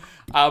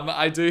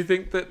 I do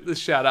think that the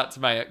shout out to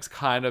my ex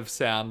kind of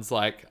sounds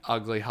like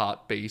Ugly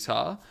Heart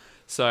Beta.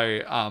 So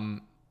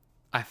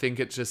I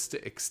think it just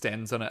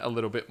extends on it a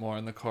little bit more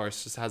and the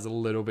chorus just has a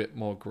little bit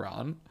more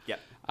grunt. Yep.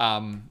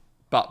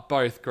 But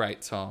both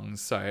great songs.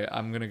 So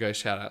I'm going to go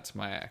shout out to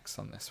my ex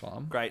on this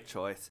one. Great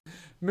choice.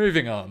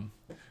 Moving on.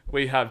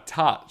 We have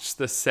Touch,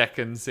 the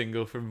second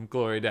single from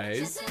Glory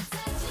Days,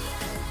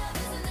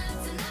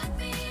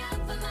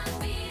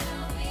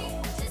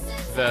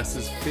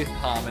 versus Fifth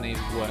Harmony's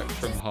Work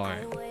From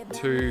Home.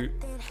 Two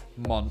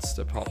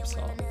monster pop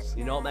songs.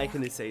 You're not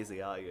making this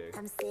easy, are you?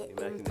 You're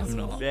making this I'm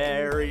not.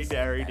 very,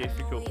 very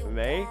difficult for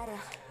me.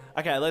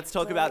 Okay, let's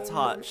talk about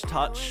Touch.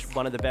 Touch,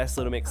 one of the best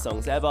Little Mix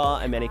songs ever.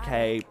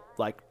 MNEK,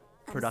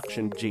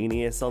 production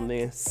genius on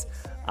this.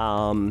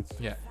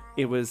 Yeah.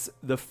 It was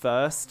the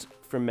first,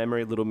 from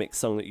memory, Little Mix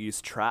song that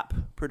used trap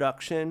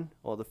production,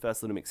 or the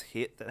first Little Mix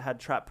hit that had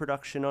trap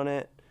production on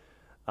it.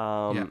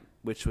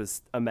 Which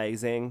was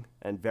amazing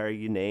and very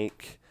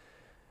unique.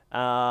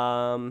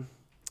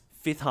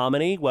 Fifth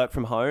Harmony, Work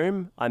From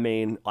Home. I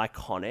mean,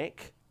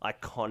 iconic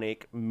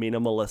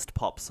minimalist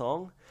pop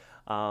song.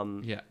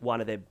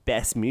 One of their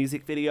best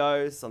music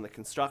videos on the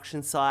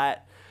construction site.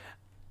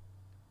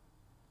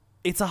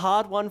 It's a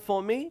hard one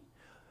for me,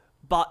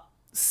 but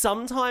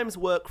sometimes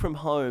Work From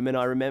Home, and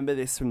I remember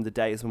this from the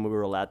days when we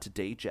were allowed to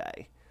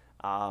DJ,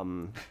 I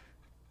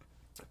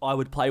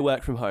would play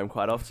Work From Home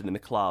quite often in the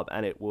club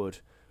and it would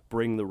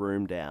bring the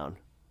room down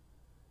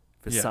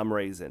for some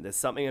reason. There's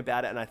something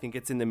about it, and I think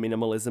it's in the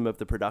minimalism of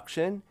the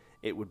production.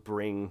 It would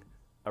bring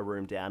a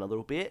room down a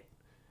little bit,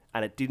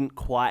 and it didn't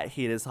quite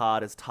hit as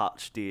hard as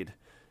Touch did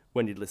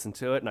when you'd listen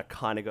to it, and I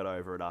kind of got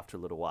over it after a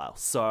little while.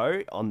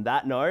 So, on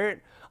that note,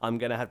 I'm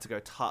going to have to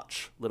go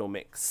Touch Little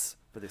Mix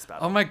for this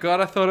battle. Oh my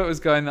god, I thought it was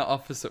going the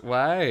opposite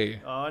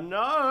way. Oh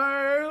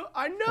no!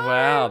 I know!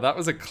 Wow, that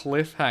was a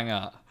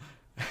cliffhanger.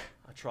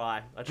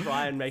 I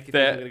try and make you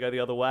think I'm going to go the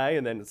other way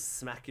and then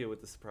smack you with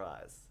the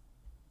surprise.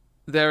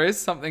 There is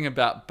something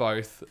about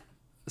both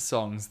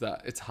songs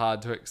that it's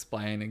hard to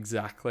explain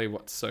exactly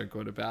what's so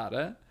good about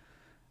it.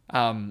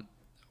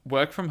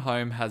 Work From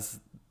Home has,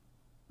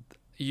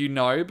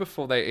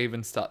 before they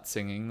even start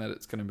singing that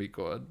it's going to be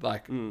good.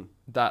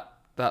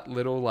 That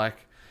little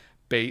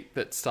beat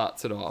that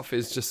starts it off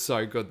is just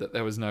so good that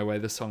there was no way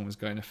the song was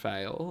going to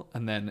fail,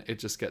 and then it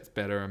just gets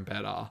better and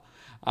better.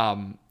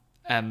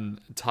 And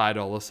Ty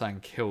Dolla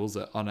 $ign kills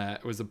it on it.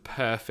 It was a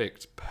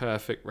perfect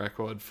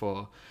record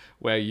for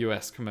where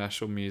US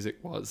commercial music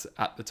was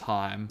at the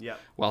time,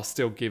 while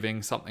still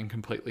giving something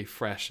completely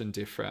fresh and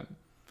different.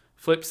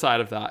 Flip side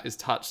of that is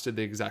Touch did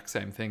the exact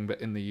same thing, but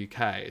in the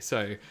UK.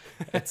 So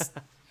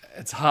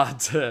it's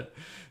hard to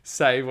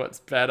say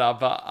what's better,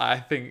 but I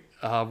think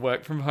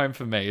Work From Home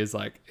for me is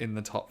in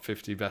the top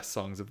 50 best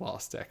songs of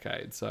last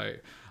decade. So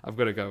I've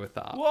got to go with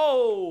that.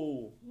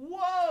 Whoa!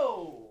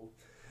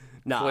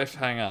 Nah,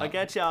 cliffhanger. I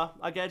get ya.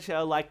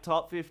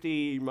 Top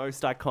 50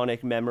 most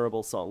iconic,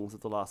 memorable songs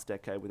of the last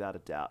decade, without a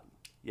doubt.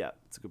 Yeah,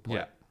 it's a good point.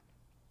 Yeah.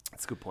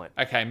 It's a good point.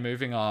 Okay,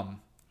 moving on.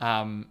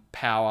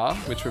 Power,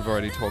 which we've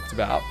already talked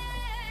about.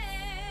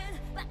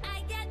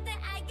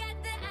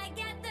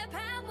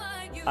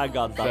 I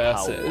got the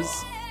versus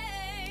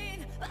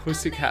power.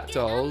 Pussycat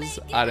Dolls,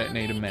 I Don't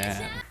Need a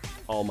Man.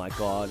 Oh my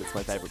god, it's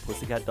my favourite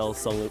Pussycat Dolls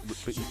song.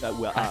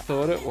 I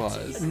thought it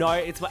was. No,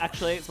 it's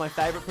my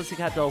favourite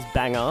Pussycat Dolls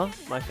banger.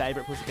 My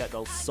favourite Pussycat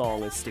Dolls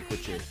song is Stick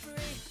With You.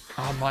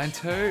 Oh, mine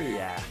too.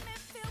 Yeah.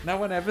 No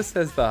one ever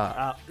says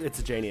that. It's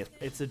a genius.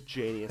 It's a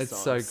genius It's song.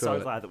 so I'm good. so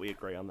glad that we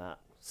agree on that.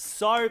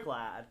 So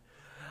glad.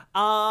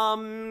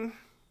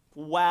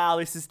 Wow,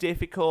 this is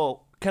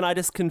difficult. Can I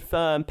just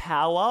confirm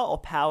Power or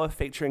Power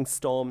featuring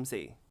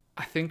Stormzy?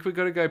 I think we've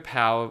got to go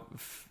Power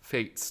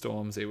feat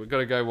Stormzy. We've got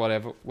to go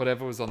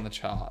whatever was on the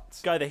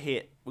charts. Go the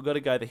hit. We've got to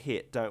go the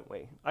hit, don't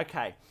we?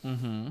 Okay.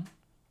 Mm-hmm.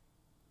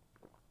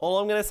 All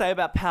I'm going to say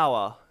about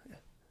Power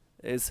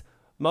is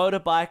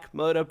motorbike,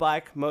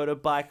 motorbike,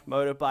 motorbike,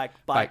 motorbike,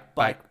 bike,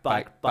 bike,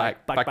 bike, bike,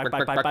 bike, bike, bike,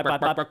 bike,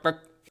 bike, bike, bike.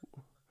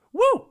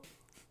 Woo!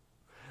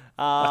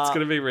 That's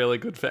going to be really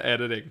good for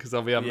editing because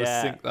I'll be able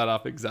to sync that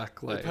up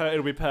exactly.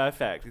 It'll be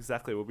perfect.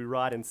 Exactly. We'll be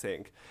right in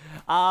sync.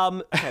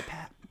 Okay.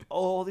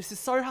 Oh, this is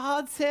so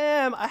hard,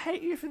 Sam. I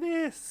hate you for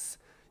this.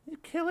 You're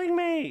killing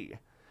me.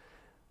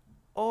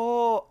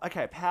 Oh,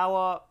 okay.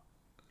 Power,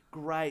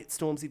 great.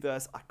 Stormzy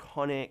verse,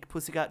 iconic.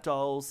 Pussycat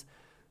Dolls,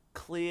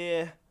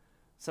 clear.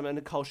 Some of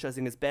Nicole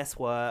Scherzinger's best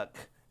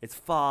work. It's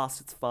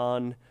fast. It's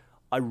fun.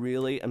 I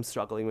really am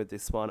struggling with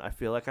this one. I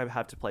feel like I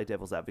have to play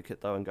devil's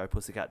advocate, though, and go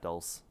Pussycat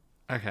Dolls.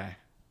 Okay.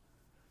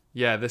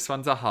 Yeah, this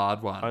one's a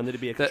hard one. Only to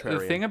be a The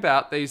contrarian. thing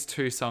about these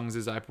two songs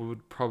is I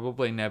would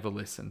probably never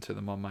listen to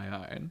them on my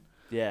own.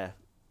 Yeah.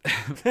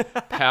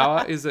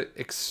 Power is an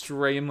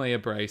extremely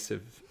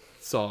abrasive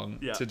song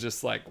Yeah. to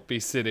just like be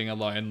sitting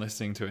alone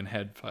listening to in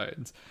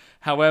headphones.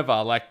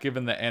 However, like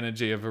given the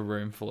energy of a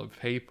room full of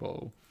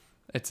people,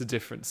 it's a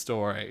different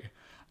story.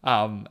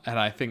 And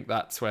I think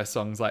that's where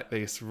songs like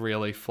this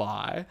really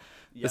fly.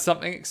 Yeah. There's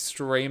something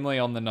extremely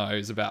on the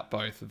nose about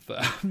both of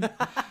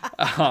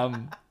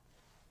them.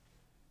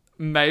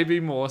 Maybe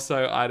more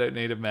so I Don't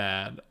Need a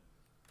Man.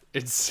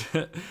 It's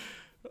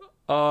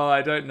oh,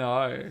 I don't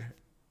know.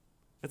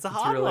 It's a It's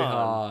hard really one.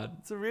 hard.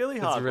 It's a really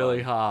hard It's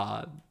really one.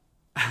 hard.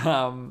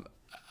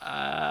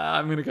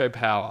 I'm gonna go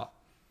Power.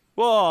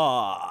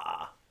 Whoa.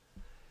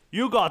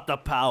 You got the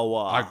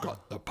power. I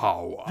got the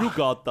power. You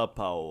got the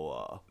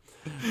power.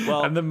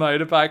 Well, And the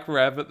motorbike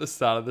rev at the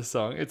start of the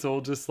song, it's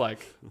all just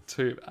like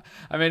too.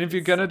 I mean, if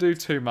you're gonna do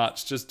too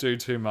much, just do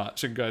too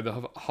much and go the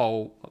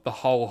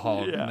whole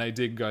hog. Yeah. And they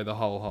did go the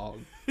whole hog.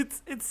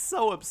 it's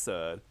so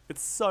absurd.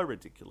 It's so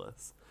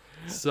ridiculous.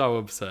 So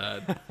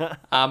absurd.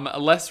 A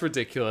less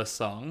ridiculous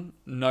song,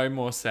 No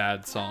More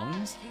Sad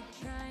Songs,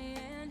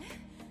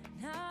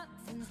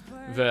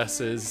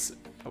 versus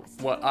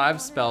what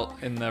I've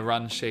spelt in the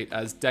run sheet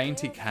as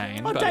Dainty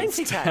Kane, Oh, but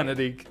Dainty it's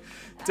Kane.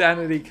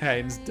 Danity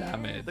Kane's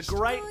Damage. The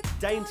great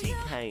Dainty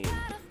Kane.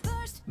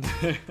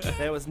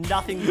 There was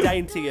nothing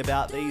dainty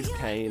about these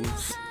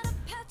canes.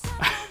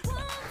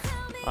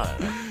 I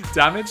don't know.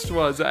 Damaged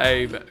was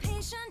a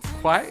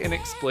quite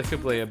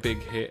inexplicably a big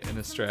hit in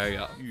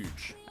Australia.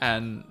 Huge.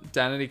 And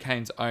Danity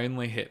Kane's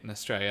only hit in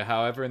Australia.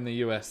 However, in the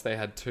US, they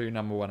had 2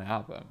 #1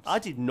 albums. I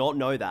did not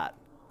know that.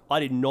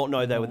 I did not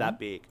know they were that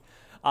big.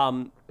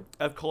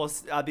 Of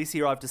course, this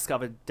year I've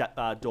discovered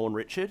Dawn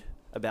Richard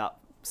about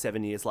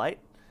 7 years late,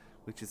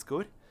 which is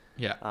good.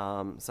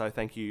 Yeah. So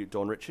thank you,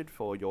 Dawn Richard,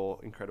 for your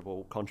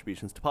incredible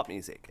contributions to pop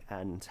music.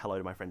 And hello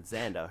to my friend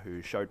Xander,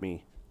 who showed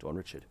me Dawn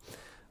Richard,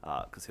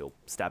 because he'll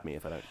stab me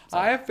if I don't. say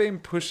I it. have been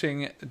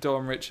pushing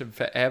Dawn Richard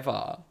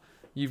forever.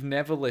 You've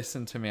never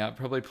listened to me. I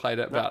probably played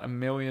it about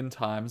 1,000,000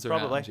 times around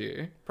Probably.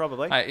 you.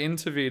 Probably. I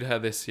interviewed her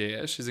this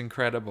year. She's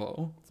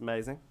incredible. It's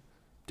amazing.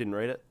 Didn't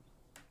read it.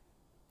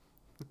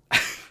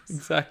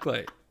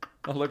 Exactly.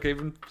 Oh, look,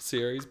 even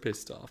Siri's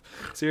pissed off.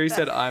 Siri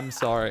said, I'm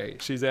sorry.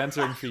 She's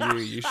answering for you.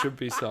 You should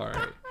be sorry.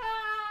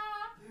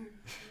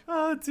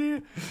 Oh,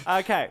 dear.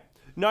 Okay.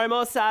 No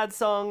more sad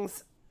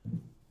songs.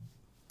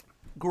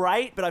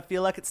 Great, but I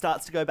feel like it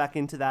starts to go back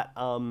into that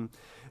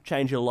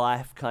change your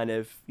life kind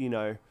of,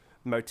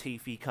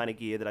 motify kind of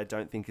gear that I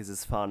don't think is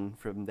as fun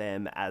from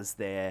them as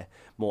their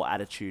more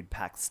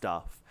attitude-packed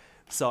stuff.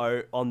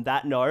 So on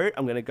that note,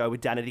 I'm going to go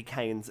with Danity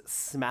Kane's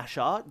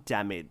smasher,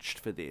 Damaged,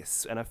 for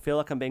this. And I feel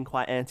like I'm being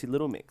quite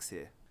anti-Little Mix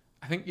here.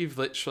 I think you've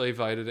literally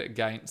voted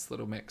against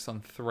Little Mix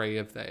on 3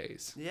 of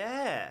these.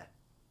 Yeah.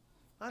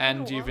 I don't And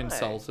know you've why.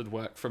 insulted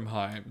Work From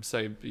Home.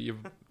 So you're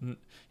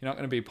not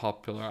going to be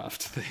popular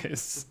after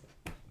this.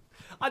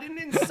 I didn't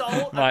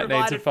insult. Might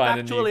I need to provided find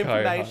a factual new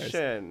co-host.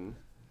 information.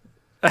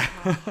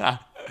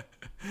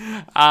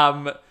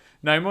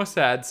 No More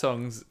Sad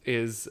Songs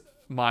is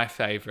my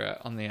favourite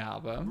on the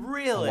album.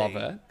 Really? I love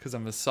it because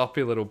I'm a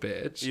soppy little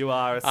bitch. You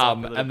are a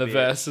soppy little and the bitch.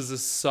 verses are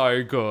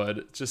so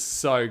good, just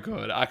so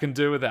good. I can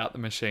do without the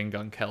Machine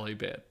Gun Kelly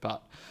bit,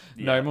 but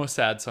No More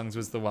Sad Songs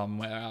was the one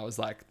where I was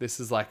like, this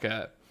is like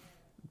a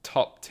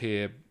top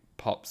tier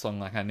pop song.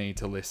 Like I need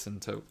to listen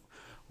to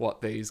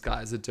what these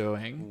guys are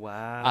doing.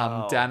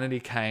 Wow.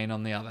 Danity Kane,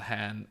 on the other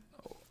hand,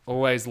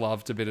 always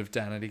loved a bit of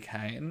Danity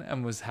Kane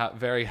and was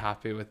very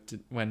happy with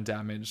when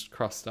Damaged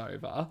crossed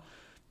over.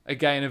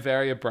 Again, a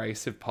very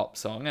abrasive pop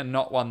song and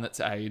not one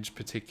that's aged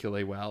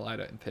particularly well, I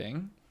don't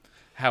think.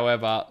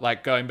 However,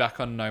 like going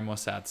back on No More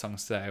Sad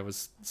Songs today, I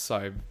was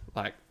so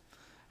like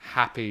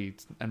happy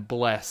and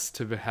blessed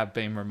to have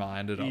been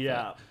reminded of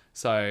it.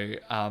 So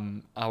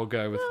I'll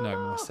go with No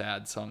More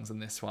Sad Songs in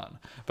this one.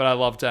 But I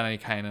love Danity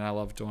Kane and I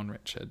love Dawn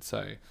Richard,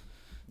 so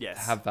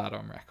Yes. have that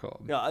on record.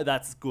 Yeah,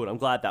 that's good. I'm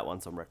glad that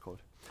one's on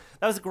record.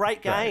 That was a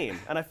great Great. game,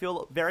 and I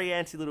feel very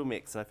anti-Little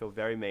Mix, and I feel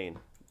very mean.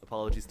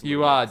 Apologies to You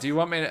Little are. Mix. Do you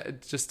want me to,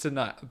 just to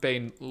not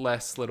be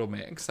less Little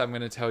Mix? I'm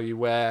going to tell you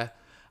where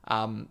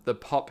the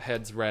Pop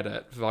Heads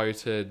Reddit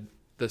voted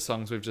the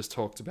songs we've just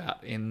talked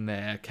about in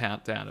their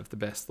countdown of the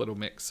best Little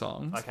Mix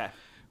songs. Okay.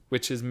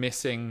 Which is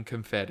Missing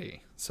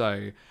Confetti.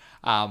 So,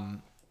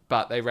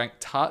 but they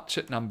ranked Touch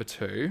at number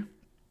 2.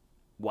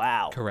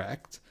 Wow.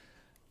 Correct.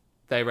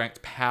 They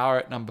ranked Power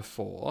at number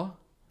 4.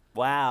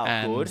 Wow.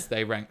 And Good.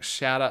 they ranked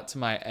Shout Out to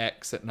My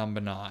Ex at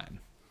number 9.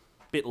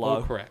 Bit All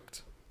low.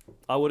 correct.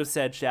 I would have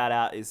said shout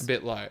out is A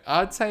bit low.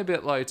 I'd say a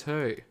bit low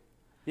too.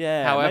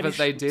 yeah. However, maybe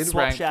they did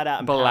swap rank shout out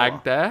and power.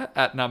 Balagda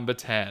at number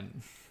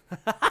 10.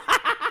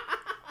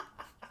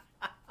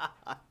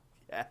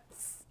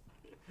 Yes.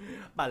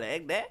 My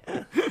leg there.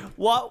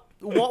 What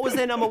What was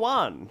their number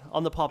one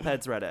on the Pop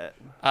Heads Reddit?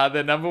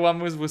 Their number one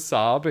was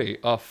Wasabi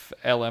off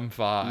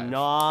LM5.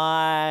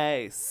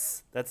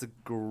 Nice. That's a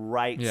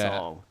great Yeah.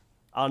 song.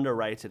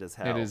 Underrated as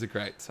hell. It is a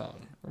great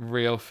song.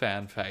 Real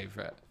fan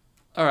favorite.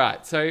 All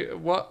right. So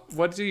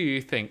what do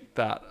you think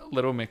that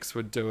Little Mix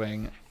were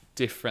doing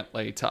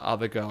differently to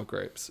other girl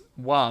groups?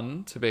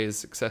 One, to be as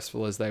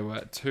successful as they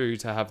were. Two,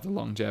 to have the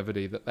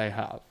longevity that they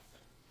have.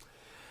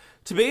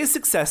 To be as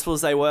successful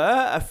as they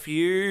were, a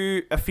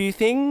few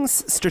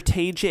things,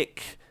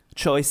 strategic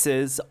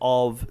choices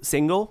of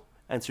single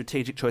and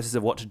strategic choices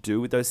of what to do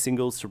with those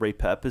singles to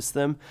repurpose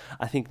them.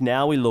 I think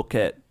now we look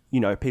at,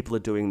 people are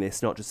doing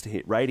this not just to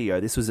hit radio.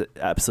 This was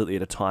absolutely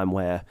at a time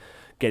where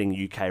getting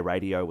UK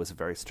radio was a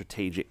very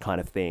strategic kind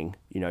of thing.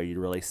 You'd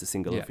release a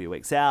single a few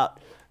weeks out,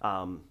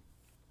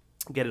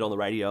 get it on the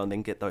radio, and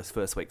then get those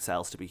first week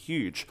sales to be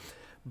huge.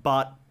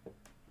 But,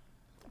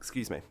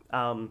 excuse me,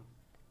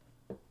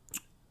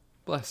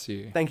 Bless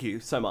you. thank you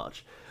so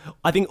much.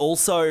 I think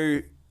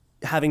also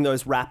having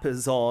those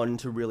rappers on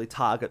to really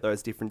target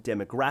those different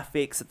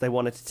demographics that they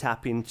wanted to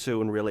tap into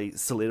and really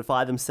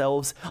solidify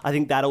themselves. I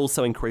think that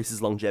also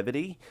increases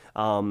longevity.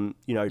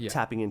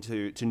 Tapping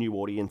into new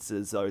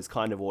audiences, those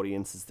kind of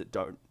audiences that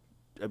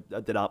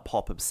aren't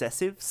pop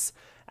obsessives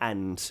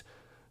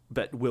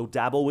but will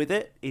dabble with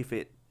it if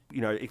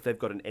they've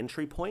got an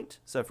entry point.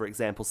 So, for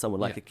example,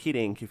 someone like a Kid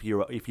Ink, if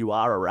you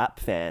are a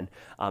rap fan,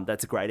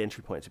 that's a great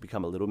entry point to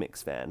become a Little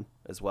Mix fan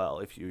as well,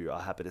 if you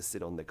are happy to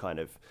sit on the kind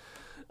of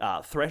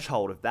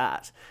threshold of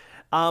that.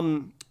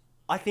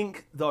 I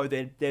think, though,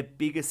 their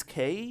biggest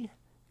key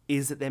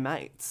is that they're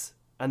mates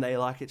and they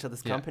like each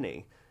other's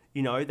company.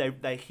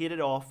 They hit it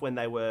off when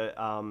they were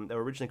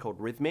originally called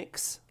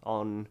Rhythmics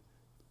on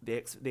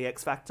the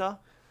X Factor.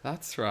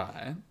 That's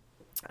right.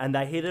 And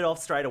they hit it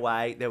off straight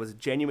away. There was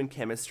genuine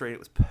chemistry. It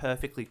was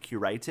perfectly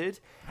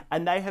curated.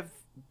 And they have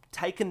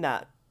taken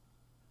that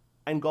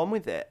and gone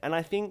with it. And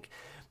I think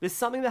there's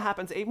something that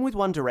happens, even with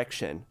One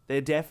Direction. There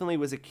definitely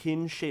was a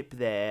kinship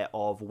there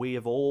of we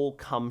have all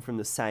come from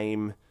the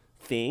same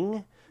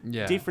thing.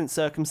 Yeah. Different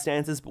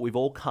circumstances, but we've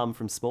all come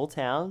from small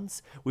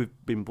towns. We've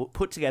been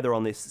put together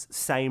on this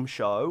same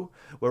show.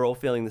 We're all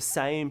feeling the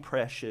same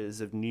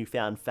pressures of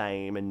newfound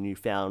fame and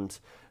newfound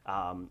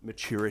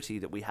maturity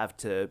that we have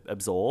to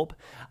absorb.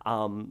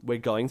 We're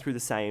going through the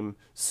same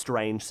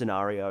strange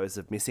scenarios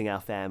of missing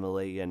our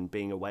family and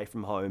being away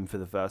from home for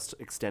the first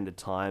extended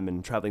time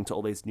and traveling to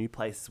all these new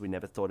places we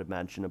never thought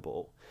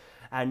imaginable.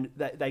 And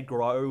they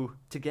grow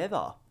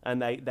together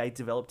and they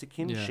developed a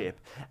kinship.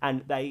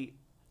 And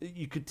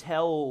you could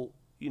tell,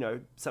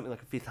 something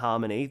like a Fifth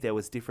Harmony, there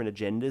was different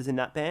agendas in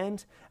that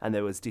band and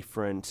there was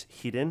different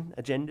hidden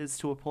agendas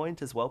to a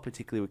point as well,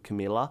 particularly with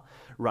Camilla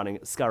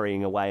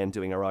scurrying away and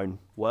doing her own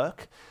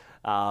work.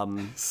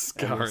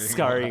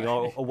 Scurrying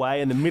away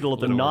in the middle of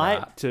the night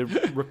rat. to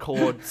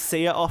record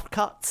Sia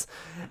offcuts.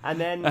 And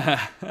then,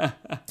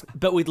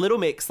 but with Little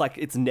Mix,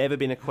 it's never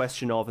been a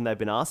question of, and they've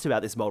been asked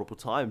about this multiple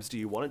times, do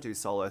you want to do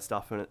solo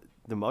stuff at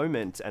the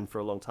moment? And for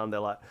a long time, they're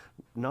like,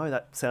 no,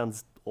 that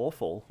sounds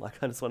awful.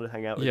 I just want to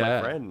hang out with my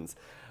friends.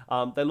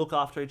 They look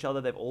after each other.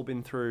 They've all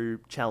been through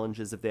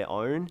challenges of their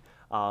own,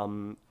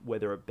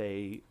 whether it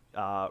be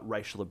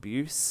racial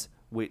abuse,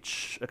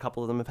 which a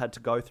couple of them have had to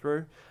go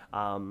through,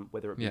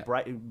 whether it be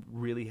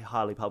really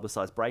highly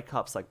publicised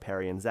breakups like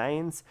Perry and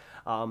Zayn's,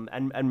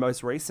 and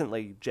most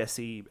recently,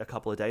 Jessie, a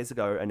couple of days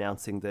ago,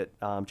 announcing that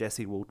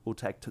Jessie will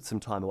take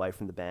some time away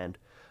from the band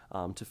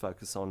to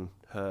focus on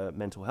her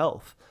mental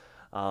health,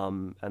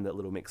 and that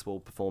Little Mix will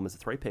perform as a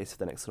three-piece for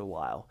the next little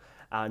while.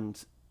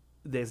 And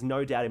there's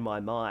no doubt in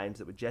my mind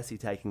that with Jessie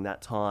taking that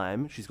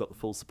time, she's got the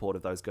full support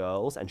of those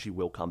girls and she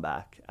will come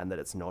back, and that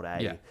it's not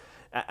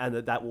and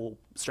that will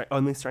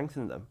only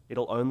strengthen them.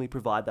 It'll only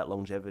provide that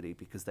longevity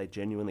because they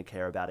genuinely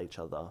care about each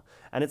other.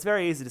 And it's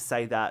very easy to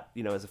say that,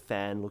 as a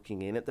fan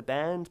looking in at the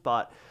band,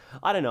 but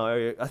I don't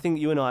know. I think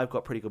you and I have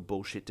got pretty good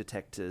bullshit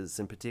detectors,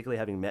 and particularly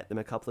having met them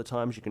a couple of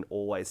times, you can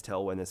always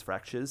tell when there's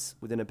fractures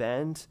within a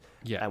band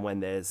and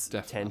when there's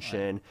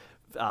tension.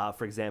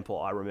 For example,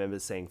 I remember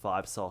seeing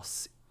Five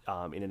Sauce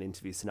in an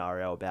interview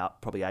scenario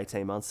about probably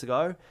 18 months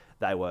ago.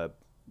 They were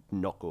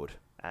not good,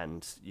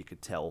 and you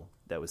could tell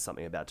there was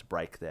something about to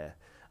break there.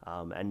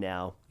 And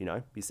now,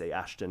 you see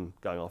Ashton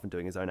going off and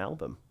doing his own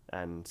album,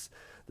 and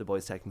the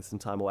boys taking some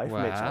time away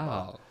from each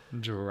other.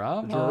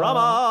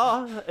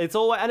 Drama! It's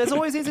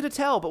always easy to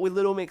tell, but with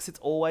Little Mix, it's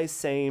always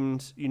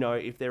seemed,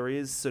 if there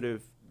is sort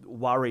of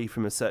worry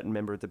from a certain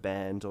member of the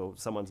band or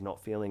someone's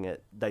not feeling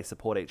it, they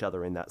support each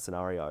other in that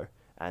scenario.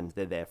 And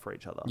they're there for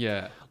each other.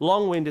 Yeah.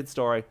 Long-winded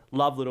story.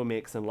 Love Little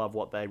Mix and love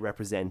what they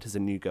represent as a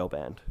new girl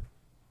band.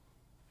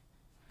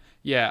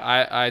 Yeah,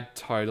 I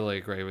totally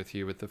agree with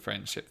you with the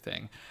friendship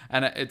thing.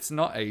 And it's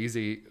not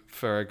easy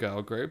for a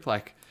girl group.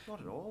 Not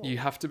at all. You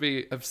have to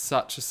be of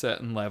such a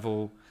certain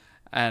level,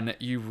 and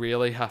you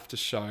really have to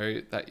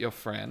show that you're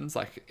friends,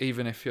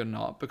 even if you're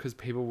not, because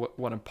people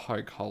want to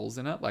poke holes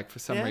in it. For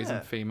some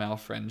reason, female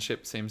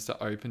friendship seems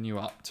to open you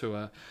up to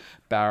a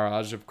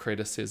barrage of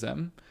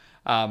criticism.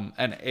 And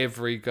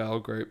every girl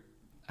group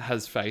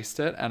has faced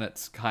it, and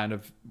it's kind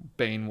of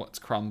been what's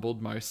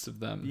crumbled most of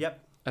them.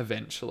 Yep.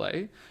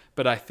 Eventually.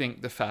 But I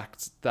think the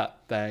fact that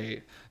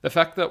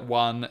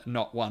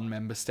not one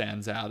member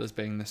stands out as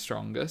being the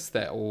strongest,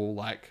 they're all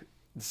like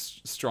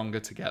stronger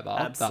together.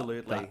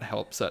 Absolutely. That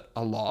helps it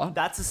a lot.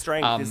 That's a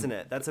strength, isn't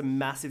it? That's a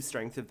massive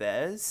strength of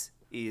theirs.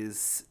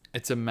 It's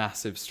a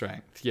massive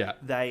strength, yeah.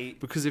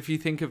 Because if you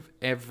think of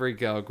every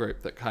girl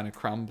group that kind of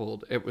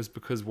crumbled, it was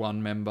because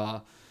one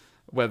member,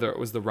 whether it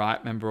was the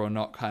right member or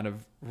not, kind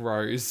of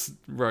rose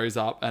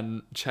up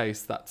and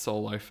chased that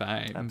solo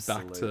fame.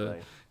 Absolutely. Back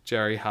to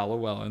Jerry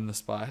Halliwell and the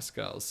Spice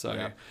Girls. So,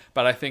 Yep.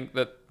 But I think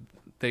that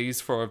these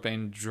four have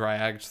been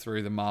dragged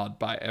through the mud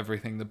by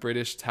everything. The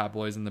British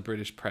tabloids and the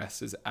British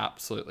press is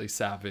absolutely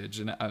savage.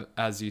 And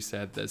as you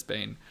said, there's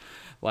been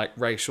like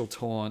racial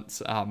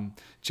taunts.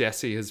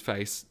 Jessie has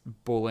faced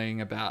bullying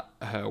about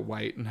her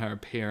weight and her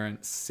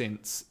appearance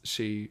since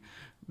she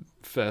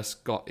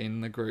first got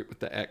in the group with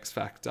the X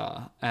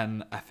Factor.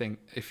 And I think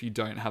if you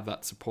don't have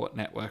that support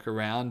network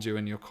around you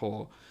and your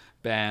core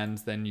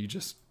band, then you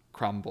just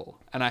crumble.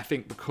 And I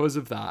think because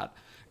of that,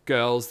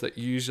 girls that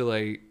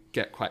usually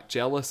get quite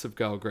jealous of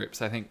girl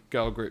groups, I think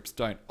girl groups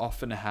don't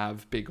often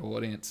have big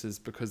audiences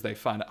because they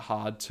find it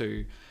hard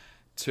to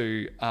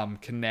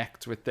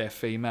connect with their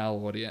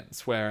female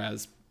audience,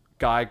 whereas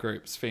guy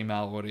groups,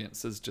 female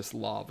audiences just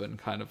love and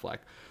kind of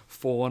like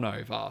fawn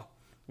over.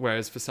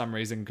 Whereas for some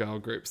reason, girl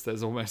groups,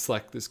 there's almost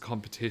like this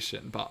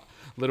competition. But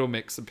Little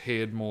Mix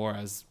appeared more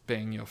as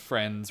being your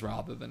friends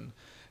rather than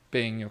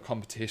being your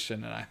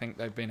competition. And I think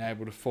they've been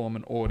able to form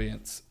an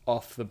audience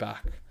off the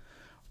back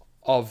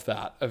of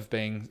that, of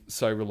being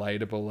so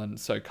relatable and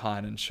so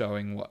kind and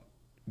showing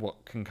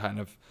what can kind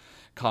of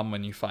come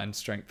when you find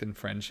strength in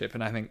friendship.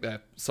 And I think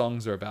their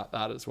songs are about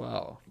that as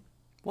well.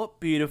 What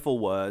beautiful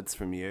words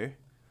from you.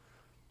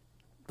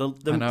 I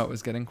know, it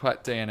was getting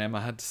quite D&M. I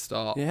had to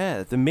stop.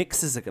 Yeah, the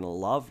Mixers are going to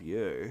love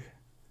you.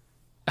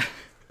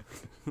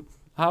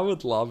 I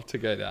would love to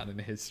go down in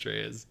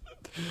history as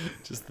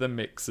just the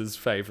Mixers'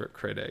 favourite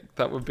critic.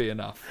 That would be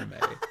enough for me.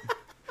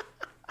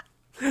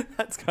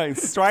 That's going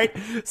straight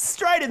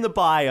in the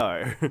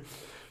bio.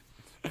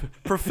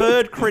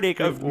 Preferred critic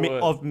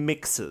of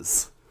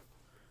mixers.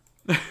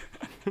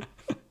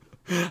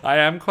 I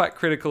am quite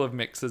critical of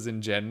mixers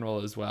in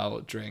general as well,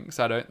 drinks.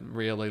 I don't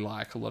really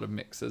like a lot of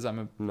mixers. I'm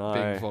a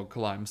big vodka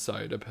lime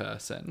soda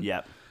person.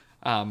 Yep.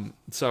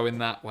 So in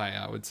that way,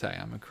 I would say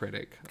I'm a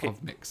critic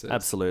of mixers.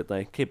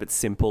 Absolutely. Keep it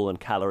simple and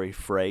calorie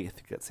free. I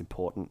think that's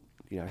important,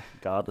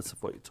 regardless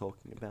of what you're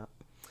talking about.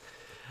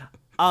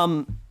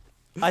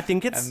 I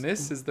think it's... And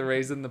this is the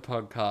reason the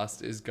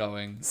podcast is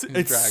going...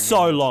 It's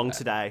so long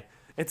today.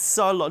 It's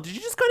so long. Did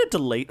you just go to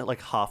delete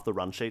like half the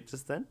run sheet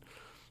just then?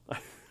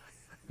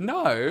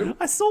 No.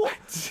 I saw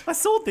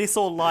this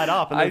all light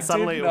up and then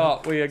suddenly... did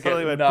not. We are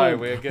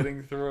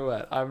getting through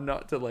it. I'm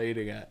not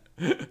deleting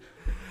it.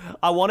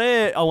 I want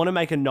to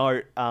make a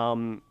note.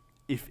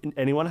 If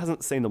anyone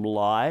hasn't seen them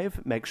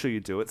live, make sure you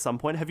do at some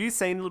point. Have you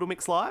seen Little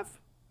Mix live?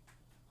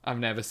 I've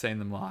never seen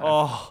them live.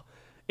 Oh,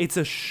 it's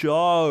a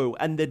show.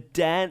 And the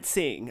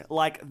dancing,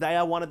 like they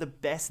are one of the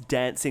best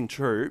dancing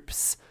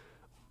troupes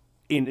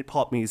in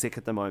pop music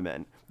at the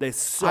moment. They're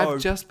so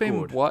I've just been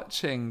good.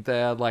 watching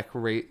their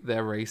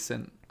their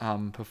recent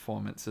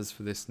performances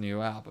for this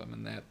new album,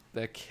 and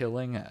they're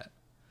killing it.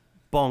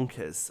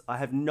 Bonkers. I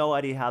have no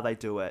idea how they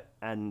do it,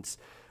 and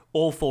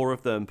all four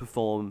of them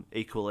perform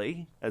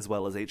equally as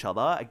well as each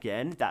other.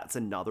 Again, that's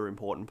another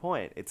important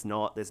point.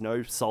 There's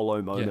no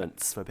solo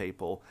moments for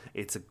people.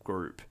 It's a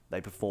group.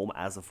 They perform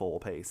as a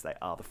four-piece. They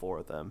are the four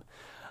of them.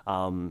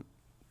 And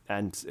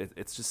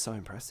it's just so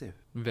impressive.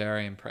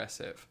 Very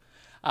impressive.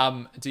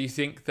 Do you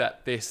think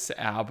that this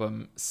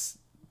album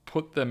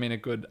put them in a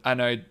good... I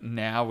know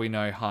now we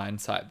know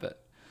hindsight that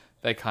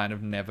they kind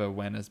of never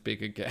went as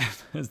big again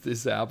as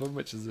this album,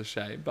 which is a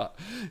shame. But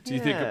do you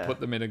think it put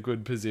them in a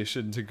good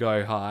position to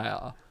go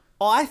higher?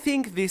 I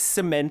think this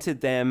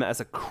cemented them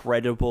as a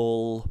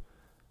credible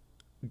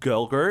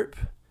girl group.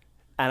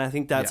 And I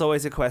think that's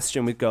always a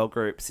question with girl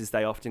groups, is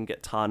they often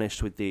get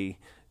tarnished with the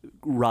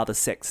rather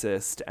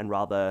sexist and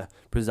rather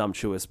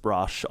presumptuous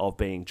brush of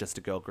being just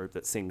a girl group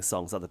that sings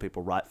songs other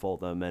people write for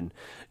them and,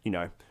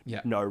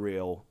 no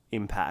real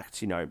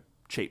impact,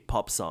 cheap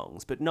pop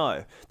songs. But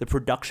no, the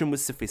production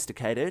was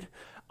sophisticated.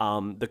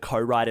 The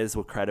co-writers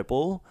were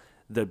credible.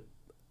 The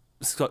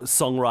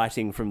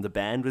songwriting from the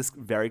band was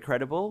very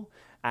credible.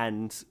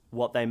 And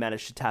what they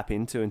managed to tap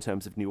into in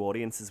terms of new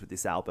audiences with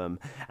this album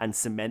and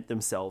cement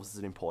themselves as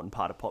an important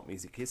part of pop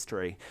music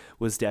history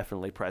was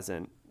definitely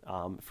present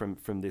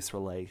from this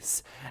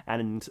release.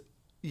 And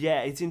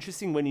it's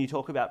interesting when you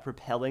talk about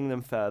propelling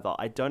them further.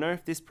 I don't know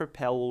if this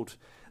propelled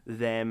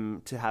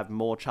them to have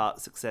more chart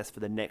success for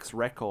the next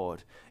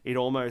record. It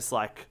almost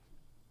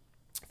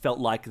felt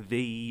like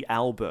the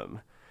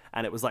album,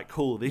 and it was like,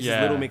 cool, this is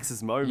Little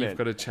Mix's moment. You've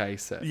got to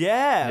chase it.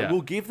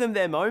 We'll give them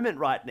their moment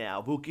right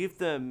now. We'll give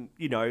them,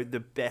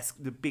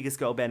 the biggest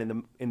girl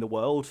band in the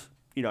world,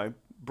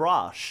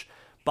 brush.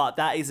 But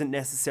that isn't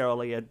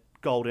necessarily a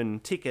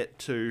golden ticket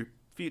to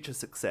future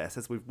success,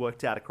 as we've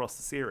worked out across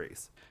the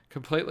series.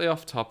 Completely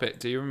off topic.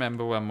 Do you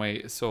remember when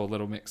we saw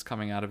Little Mix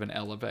coming out of an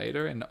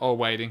elevator or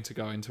waiting to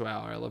go into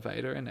our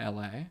elevator in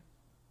LA?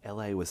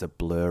 LA was a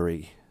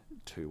blurry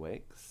 2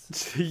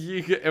 weeks.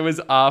 It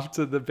was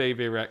after the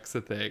BB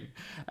Rexa thing,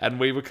 and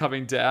we were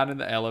coming down in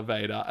the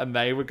elevator, and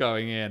they were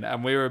going in,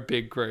 and we were a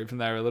big group,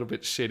 and they were a little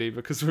bit shitty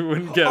because we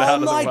wouldn't get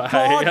out of the way. Oh my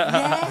God,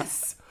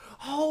 yes!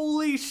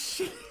 Holy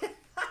shit!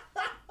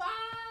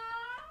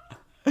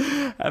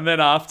 And then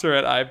after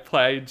it, I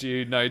played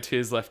you No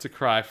Tears Left to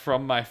Cry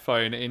from my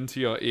phone into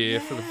your ear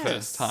for the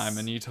first time,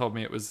 and you told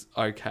me it was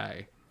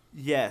okay.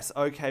 Yes,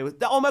 okay.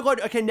 Oh my God,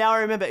 okay, now I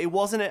remember. It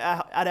wasn't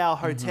at our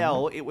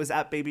hotel, it was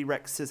at BB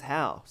Rex's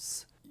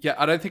house. Yeah,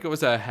 I don't think it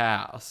was her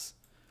house.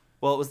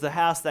 Well, it was the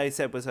house they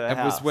said was her house.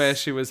 It was where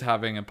she was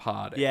having a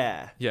party.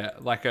 Yeah. Yeah,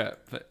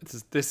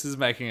 this is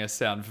making us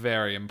sound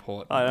very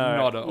important. I know.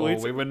 Not at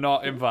all. We were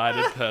not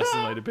invited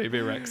personally to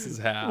BB Rex's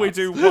house. We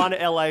do one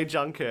LA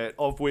junket,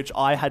 of which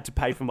I had to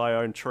pay for my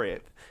own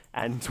trip.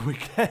 And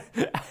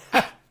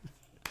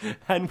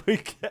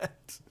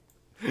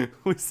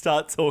we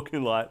start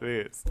talking like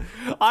this.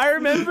 I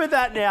remember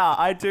that now.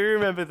 I do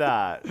remember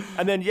that.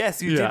 And then, yes,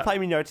 you did play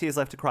me No Tears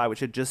Left to Cry, which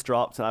had just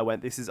dropped, and I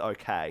went, this is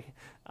okay.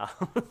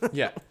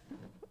 Yeah.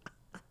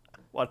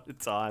 What a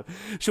time.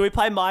 Should we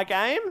play my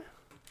game?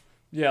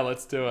 Yeah,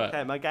 let's do it.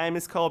 Okay, my game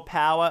is called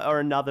Power or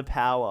Another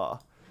Power.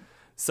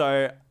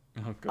 So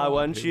Oh, God, I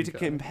want here you we to go.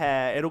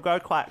 compare. It'll go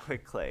quite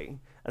quickly,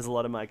 as a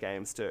lot of my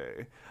games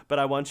do. But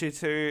I want you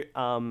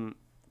to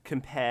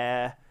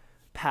compare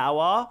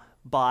Power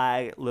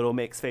by Little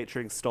Mix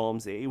featuring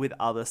Stormzy with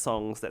other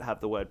songs that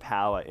have the word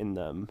power in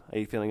them. Are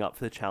you feeling up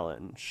for the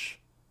challenge?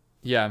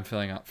 Yeah, I'm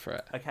filling up for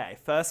it. Okay,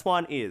 first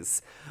one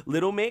is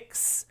Little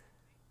Mix,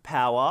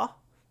 Power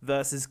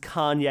versus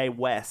Kanye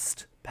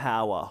West,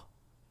 Power.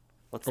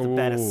 What's the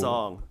better Ooh.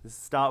 song? Let's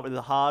start with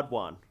the hard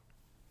one.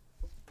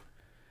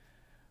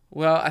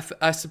 Well,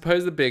 I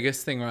suppose the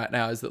biggest thing right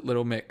now is that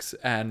Little Mix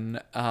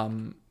and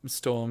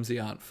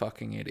Stormzy aren't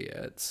fucking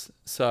idiots.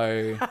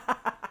 So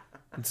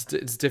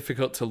it's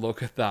difficult to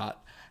look at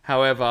that.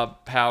 However,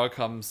 Power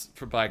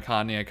by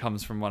Kanye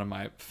comes from one of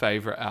my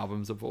favorite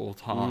albums of all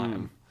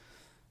time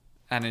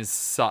and is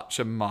such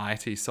a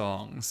mighty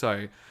song.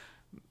 So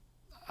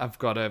I've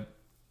got to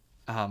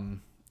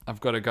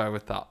go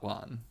with that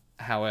one.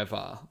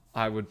 However,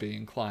 I would be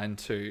inclined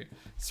to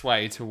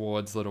sway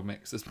towards Little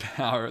Mix's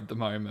Power at the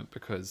moment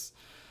because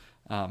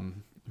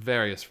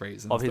various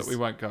reasons that we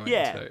won't go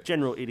into.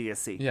 General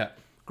idiocy. Yeah.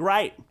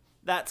 Great.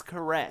 That's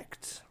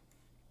correct.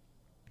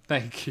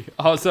 Thank you.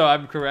 Oh, so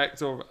I'm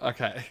correct or...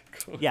 Okay,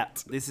 cool. Yeah,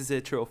 this is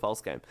a true or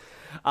false game.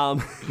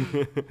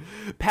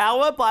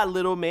 Power by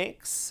Little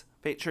Mix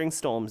featuring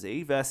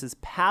Stormzy versus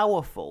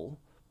Powerful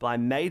by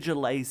Major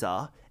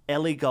Lazer,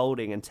 Ellie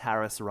Goulding and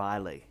Taras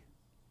Riley.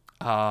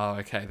 Oh,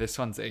 okay. This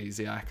one's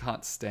easy. I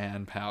can't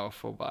stand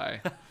Powerful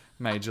by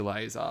Major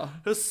Lazer.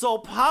 It's so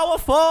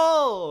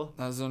powerful!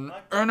 There's an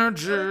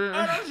energy.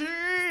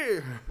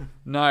 Energy!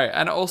 No,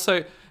 and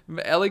also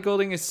Ellie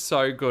Goulding is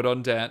so good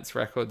on dance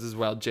records as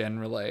well,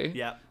 generally.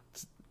 Yeah.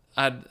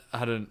 I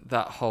don't,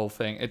 that whole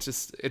thing.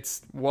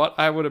 It's what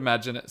I would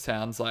imagine it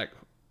sounds like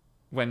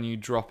when you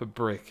drop a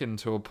brick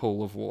into a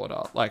pool of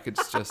water. Like,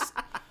 it's just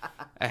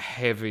a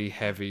heavy,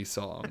 heavy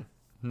song.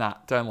 Nah,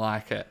 don't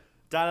like it.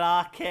 Don't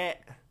like it.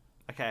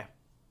 Okay.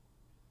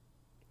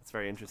 That's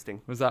very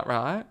interesting. Was that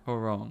right or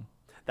wrong?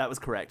 That was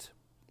correct.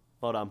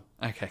 Well done.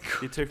 Okay,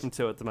 cool. You're 2 from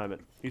 2 at the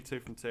moment. You're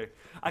 2 from 2.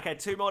 Okay,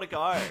 2 more to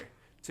go.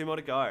 2 more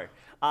to go.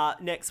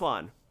 Next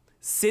one.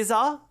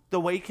 SZA, The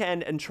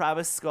Weeknd, and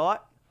Travis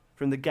Scott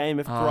from the Game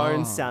of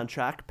Thrones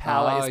soundtrack.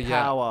 Power is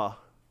yeah. Power.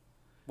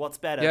 What's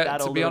better? Yeah, that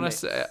to or be Little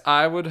honest, Mix?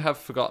 I would have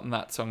forgotten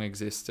that song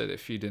existed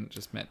if you didn't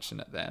just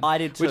mention it then. I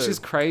did too. Which is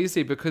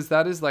crazy because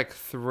that is like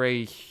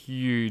 3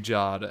 huge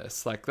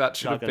artists. Like, that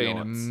should have been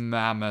a Juggernauts.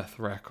 mammoth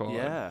record.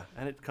 Yeah,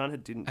 and it kind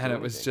of didn't. And do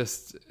it was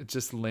anything. it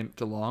just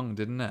limped along,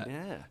 didn't it?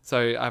 Yeah.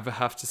 So I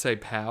have to say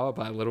Power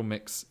by Little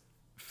Mix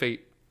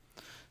feat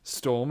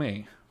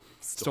Stormy.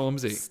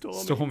 Stormzy.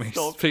 Stormy.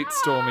 Feat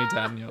Stormy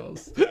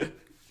Daniels.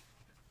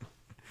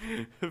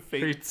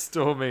 Feat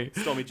Stormy.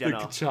 Stormy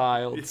Jenner. The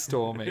child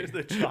Stormy.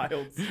 The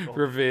child.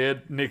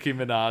 Revered Nicki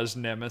Minaj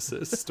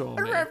nemesis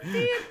Stormy.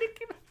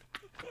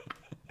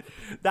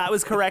 That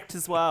was correct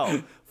as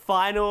well.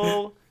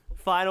 Final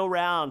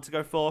round to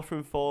go 4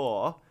 from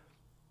 4.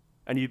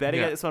 And you better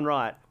Yeah. get this one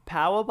right.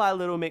 Power by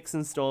Little Mix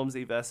and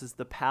Stormzy versus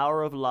The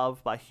Power of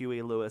Love by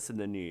Huey Lewis and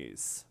the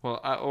News.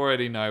 Well, I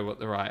already know what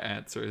the right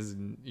answer is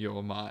in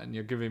your mind.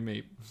 You're giving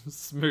me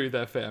Smooth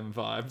FM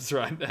vibes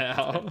right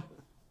now.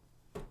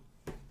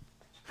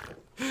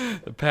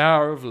 The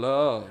Power of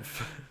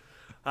Love.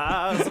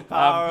 That's the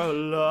power of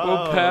love.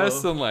 Well,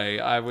 personally,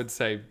 I would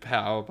say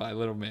Power by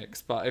Little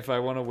Mix, but if I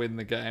want to win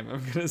the game, I'm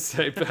going to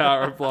say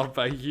Power of Love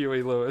by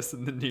Huey Lewis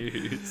and the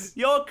News.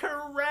 You're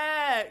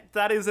correct.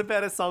 That is a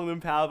better song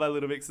than Power by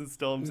Little Mix and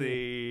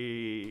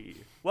Stormzy.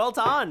 Well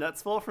done.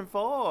 That's 4 from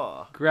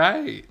 4.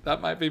 Great. That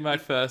might be my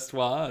first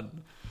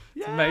one.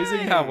 It's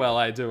amazing how well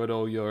I do at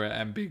all your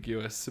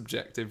ambiguous,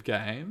 subjective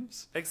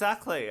games.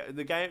 Exactly.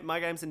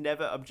 My games are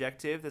never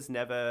objective. There's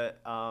never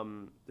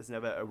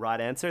a right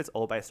answer. It's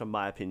all based on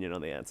my opinion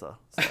on the answer.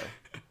 So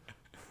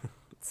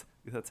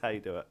that's how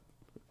you do it.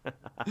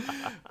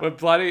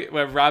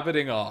 We're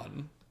rabbiting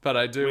on, but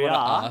I do want to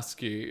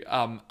ask you: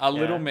 are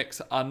Little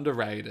Mix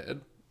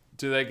underrated?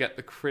 Do they get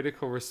the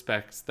critical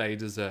respect they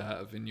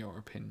deserve, in your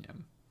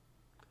opinion?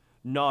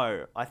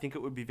 No, I think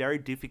it would be very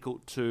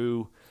difficult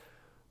to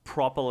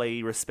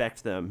properly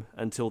respect them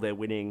until they're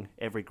winning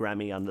every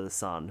Grammy under the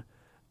sun.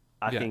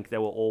 I think they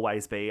will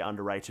always be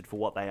underrated for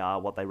what they are,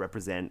 what they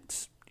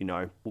represent,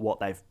 what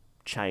they've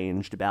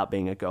changed about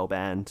being a girl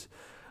band.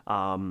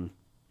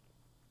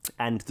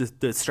 And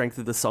the strength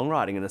of the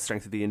songwriting and the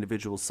strength of the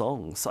individual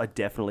songs. I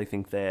definitely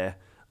think they're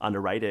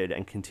underrated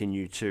and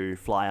continue to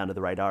fly under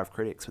the radar of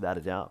critics without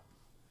a doubt.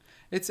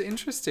 It's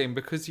interesting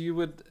because you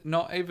would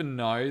not even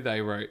know they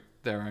wrote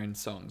their own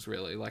songs,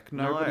 really. Like,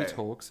 nobody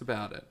talks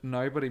about it.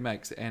 Nobody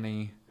makes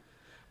any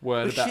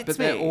word about it. But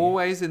they're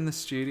always in the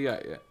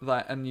studio.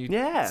 And you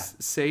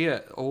see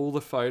it, all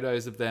the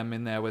photos of them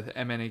in there with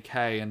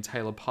MNEK and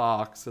Taylor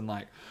Parks and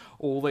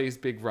all these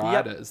big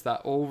writers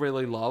that all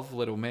really love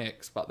Little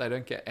Mix, but they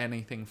don't get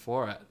anything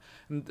for it.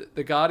 And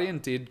The Guardian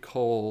did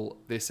call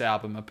this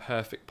album a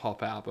perfect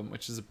pop album,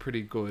 which is a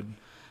pretty good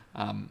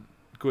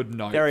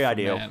note. Very from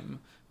ideal. them.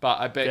 But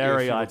I bet you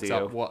if you looked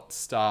up what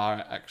star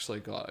it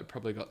actually got, it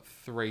probably got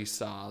 3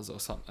 stars or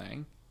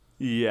something.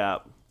 Yeah.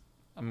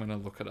 I'm going to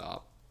look it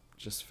up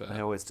just for...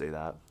 I always do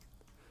that.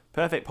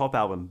 Perfect pop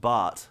album,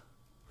 but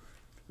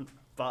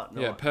not.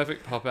 Yeah,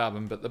 perfect pop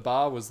album, but the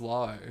bar was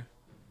low.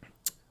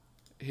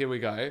 Here we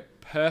go.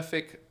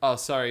 Perfect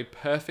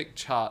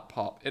chart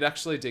pop. It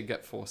actually did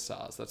get 4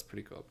 stars. That's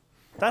pretty good.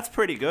 That's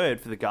pretty good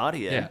for The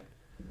Guardian.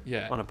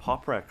 Yeah. On a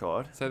pop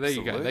record. So there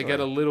you go. They get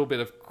a little bit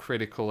of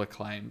critical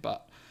acclaim,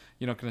 but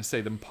you're not going to see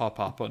them pop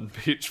up on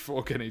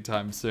Pitchfork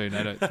anytime soon,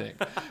 I don't think.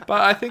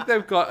 But I think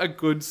they've got a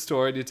good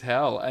story to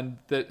tell, and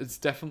that it's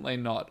definitely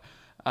not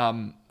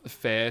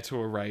fair to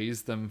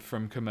erase them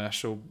from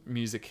commercial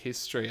music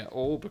history at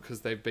all,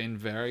 because they've been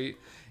very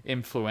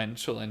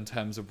influential in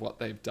terms of what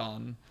they've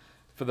done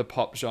for the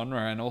pop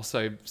genre, and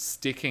also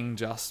sticking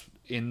just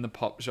in the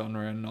pop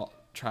genre and not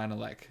trying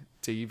to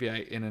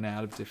deviate in and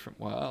out of different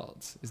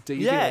worlds. Is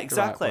deviate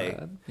exactly. the right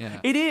word? Yeah,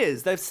 it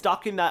is. They've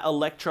stuck in that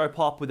electro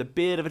pop with a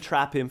bit of a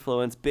trap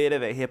influence, bit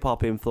of a hip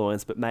hop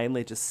influence, but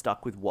mainly just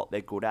stuck with what they're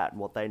good at and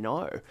what they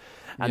know,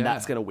 and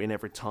that's going to win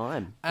every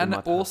time. And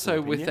also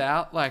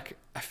without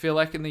I feel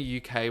like in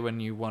the UK, when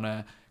you want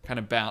to kind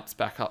of bounce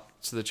back up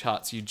to the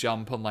charts, you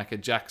jump on a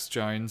Jax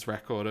Jones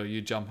record, or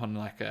you jump on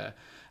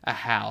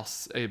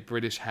a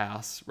British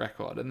house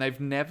record, and they've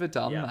never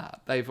done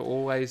that. They've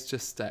always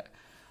just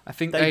I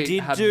think they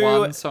had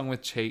one song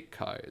with Cheat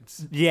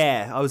Codes.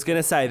 Yeah, I was going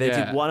to say they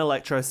did one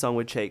electro song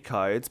with Cheat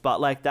Codes, but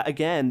that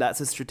again,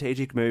 that's a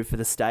strategic move for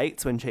the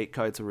States when Cheat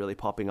Codes were really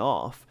popping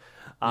off.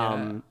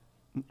 And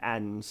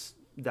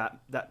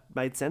that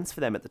made sense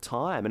for them at the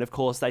time. And of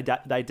course, they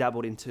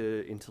dabbled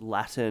into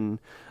Latin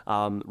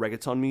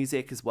reggaeton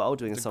music as well,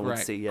 doing a song with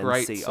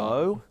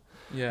CNCO.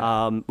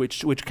 Yeah.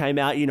 Which came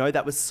out,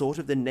 that was sort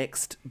of the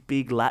next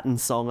big Latin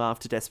song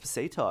after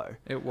Despacito.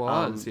 It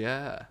was,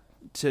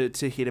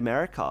 to hit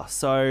America.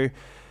 So,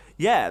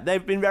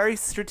 they've been very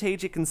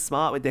strategic and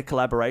smart with their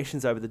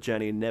collaborations over the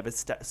journey and never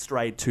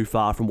strayed too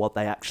far from what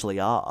they actually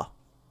are.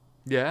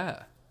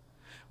 Yeah.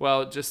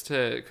 Well, just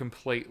to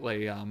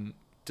completely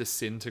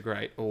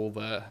disintegrate all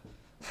the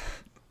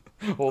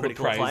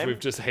praise we've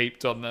just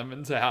heaped on them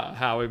and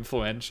how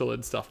influential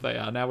and stuff they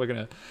are. Now we're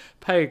going to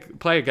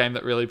play a game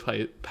that really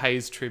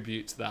pays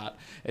tribute to that.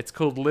 It's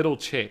called Little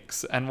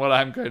Chicks, and what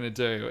I'm going to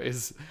do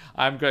is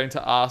I'm going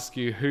to ask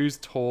you who's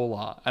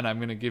taller, and I'm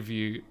going to give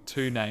you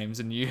 2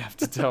 names, and you have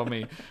to tell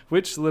me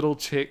which little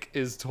chick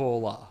is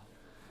taller.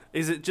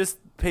 Is it just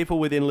people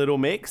within Little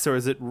Mix, or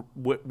is it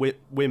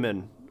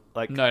women?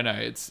 No,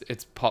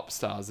 it's pop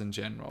stars in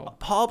general.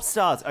 Pop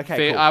stars,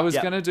 okay. Cool. I was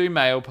going to do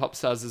male pop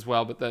stars as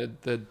well, but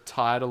the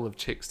title of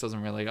chicks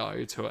doesn't really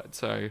owe to it,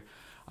 so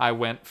I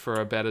went for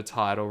a better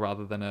title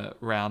rather than a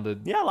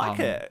rounded, I like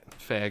it.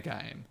 Fair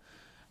game.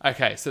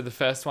 Okay, so the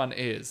first one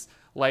is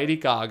Lady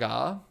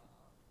Gaga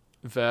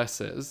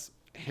versus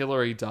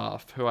Hilary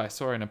Duff, who I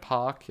saw in a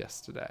park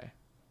yesterday.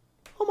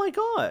 Oh my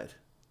God!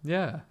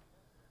 Yeah,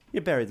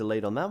 you buried the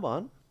lead on that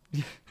one.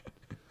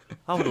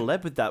 I would have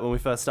led with that when we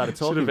first started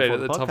talking. Should have been at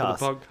the top of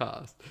the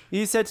podcast.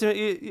 You said to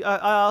me,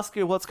 I asked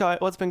you what's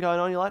been going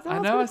on. You're like, no, I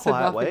know. I said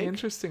nothing week.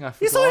 Interesting. I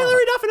forgot. You saw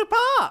Hilary Duff in a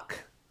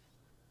park.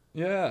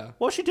 Yeah.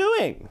 What's she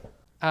doing?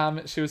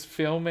 She was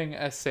filming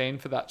a scene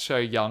for that show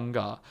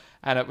Younger,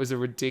 and it was a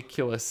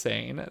ridiculous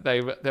scene.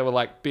 They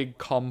were big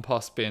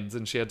compost bins,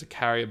 and she had to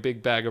carry a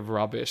big bag of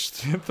rubbish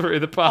through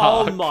the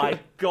park. Oh my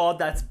God,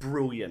 that's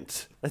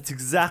brilliant. That's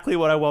exactly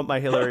what I want my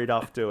Hilary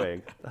Duff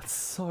doing. That's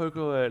so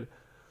good.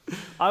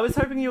 I was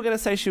hoping you were going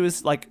to say she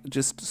was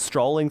just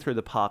strolling through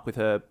the park with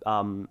her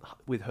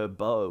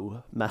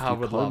beau, Matthew I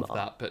would Coma. love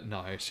that, but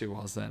no, she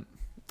wasn't.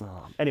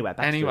 Anyway, back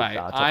to Anyway,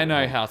 topic I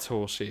know one. how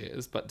tall she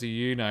is, but do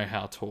you know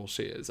how tall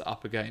she is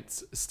up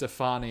against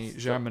Stefani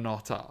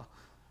Germanotta?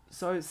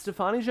 So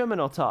Stefani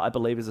Germanotta, I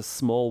believe, is a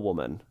small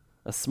woman,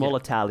 a small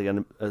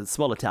Italian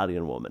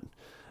woman.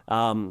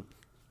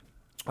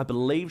 I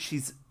believe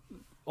she's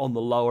on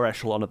the lower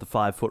echelon of the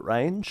 5 foot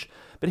range.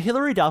 But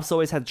Hilary Duff's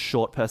always had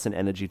short person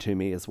energy to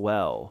me as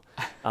well.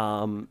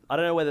 I don't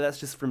know whether that's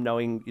just from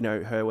knowing,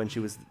 her when she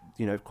was,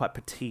 quite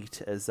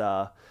petite as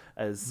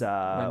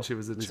When she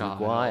was a Lizzie child.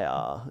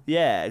 McGuire.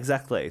 Yeah,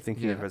 exactly.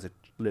 Thinking of Yeah. her as a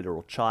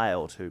literal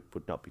child who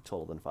would not be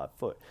taller than 5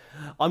 foot.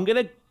 I'm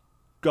gonna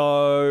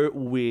go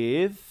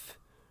with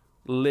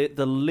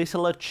the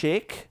littler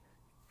chick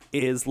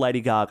is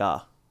Lady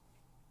Gaga.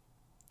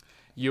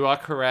 You are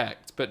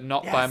correct, but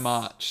not by Yes.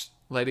 much.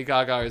 Lady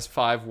Gaga is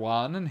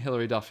 5'1" and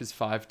Hilary Duff is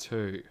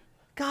 5'2".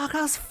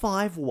 Gaga's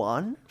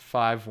 5'1"?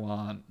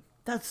 5'1".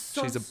 That's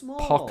so She's a small.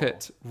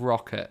 pocket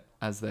rocket,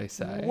 as they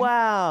say.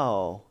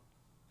 Wow.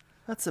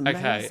 That's Okay,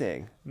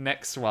 amazing.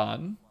 next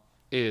one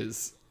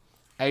is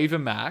Ava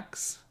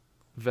Max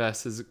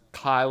versus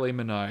Kylie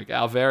Minogue,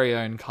 our very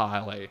own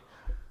Kylie.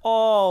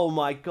 Oh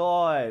my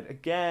god.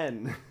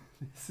 Again.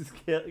 This is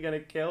going to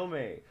kill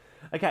me.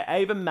 Okay,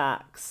 Ava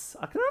Max.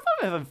 I don't know if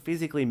I've ever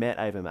physically met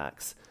Ava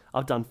Max.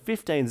 I've done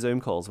 15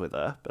 Zoom calls with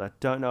her, but I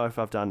don't know if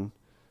I've done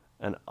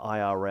an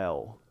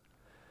IRL.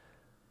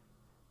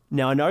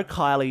 Now, I know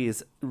Kylie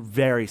is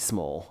very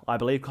small. I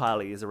believe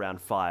Kylie is around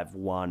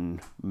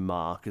 5'1"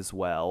 mark as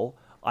well.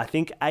 I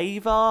think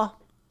Ava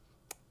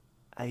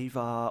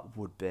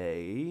would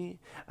be...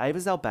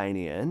 Ava's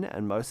Albanian,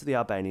 and most of the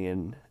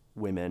Albanian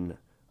women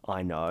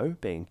I know,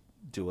 being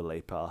Dua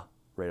Lipa,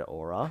 Rita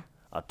Ora,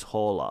 are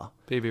taller.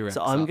 BB Rexa.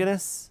 So I'm going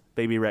to...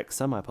 BB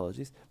Rexa, my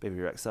apologies. BB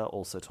Rexa,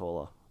 also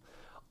taller.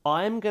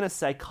 I'm going to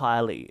say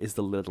Kylie is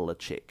the littler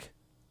chick.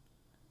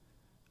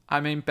 I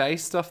mean,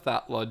 based off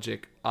that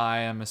logic, I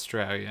am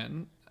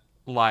Australian,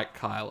 like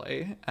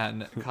Kylie,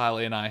 and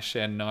Kylie and I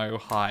share no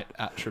height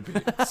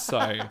attributes. So,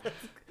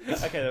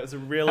 Okay, that was a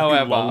really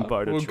however, long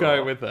bow to we'll draw.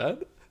 go with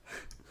it.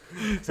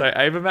 So,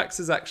 Ava Max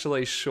is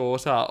actually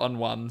shorter on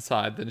one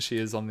side than she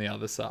is on the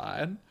other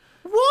side.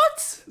 What?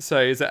 So,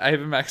 is it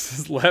Ava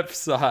Max's left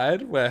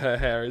side where her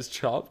hair is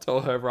chopped,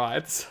 or her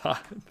right side?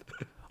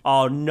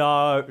 Oh,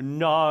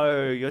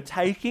 no. You're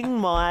taking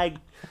my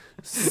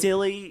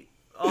silly...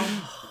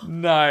 Oh,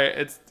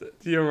 No,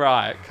 you're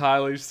right.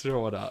 Kylie's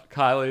shorter.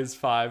 Kylie's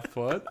 5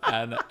 foot,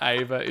 and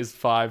Ava is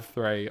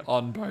 5'3"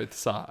 on both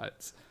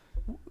sides.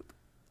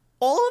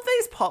 all of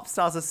these pop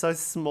stars are so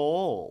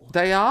small.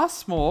 They are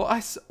small.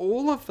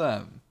 All of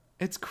them.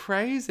 It's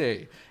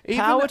crazy.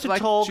 Even Power to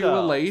like tall Dua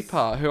girls.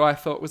 Lipa, who I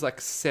thought was like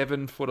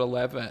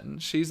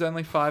 7'11", she's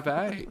only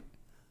 5'8".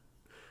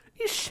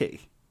 Is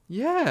she?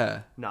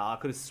 Yeah, Nah, I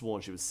could have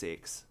sworn she was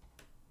 6.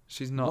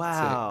 she's not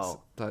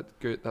Wow.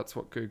 6. That's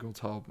what Google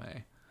told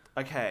me.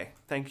 Okay,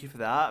 thank you for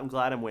that. I'm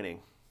glad I'm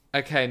winning.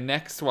 Okay,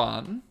 next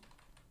one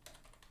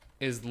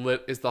is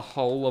the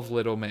whole of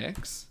Little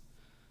Mix.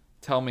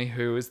 Tell me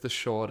who is the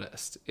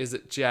shortest. Is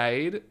it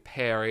Jade,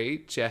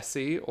 Perry,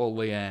 Jessie, or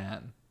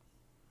Leanne?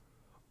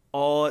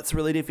 Oh, it's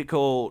really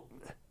difficult.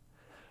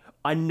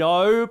 I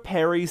know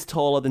Perry's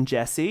taller than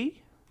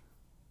Jessie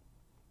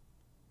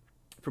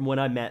from when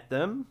I met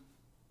them.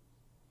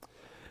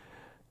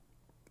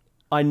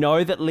 I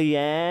know that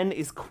Leanne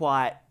is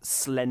quite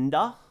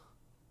slender,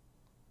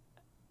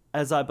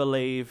 as I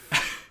believe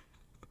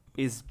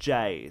is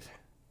Jade.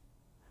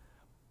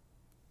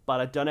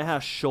 But I don't know how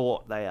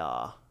short they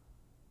are.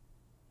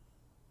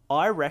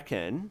 I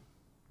reckon...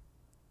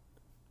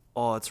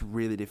 Oh, it's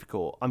really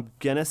difficult. I'm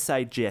going to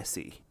say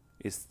Jessie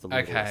is the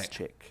littlest Okay.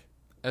 chick.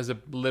 As a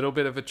little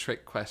bit of a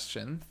trick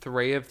question,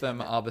 3 of them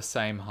are the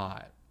same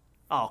height.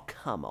 Oh,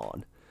 come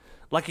on.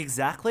 Like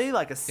exactly?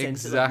 Like a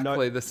centimeter?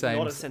 Exactly the same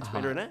Not a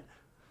centimeter in height. it?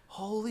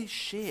 Holy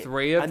shit.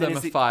 3 of And then them are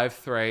is the-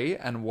 5'3",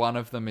 and 1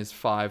 of them is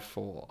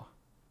 5'4".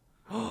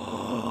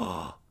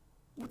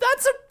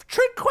 That's a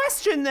trick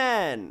question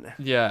then.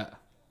 Yeah.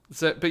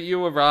 So, but you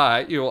were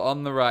right. You were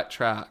on the right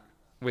track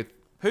with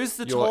Who's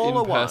the your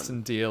taller in-person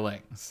one?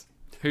 dealings.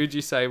 Who'd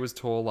you say was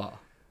taller?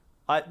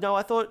 I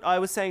thought I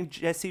was saying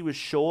Jessie was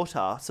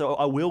shorter, so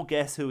I will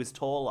guess who is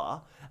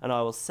taller, and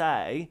I will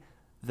say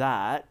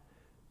that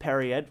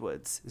Perry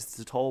Edwards is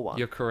the tall one.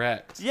 You're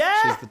correct. Yes!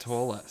 She's the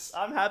tallest.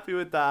 I'm happy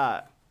with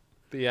that.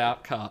 The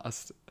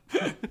outcast.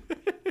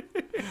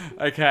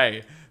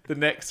 Okay, the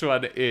next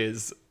one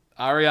is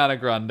Ariana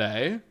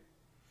Grande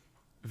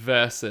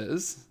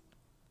versus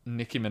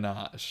Nicki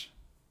Minaj.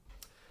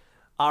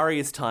 Ari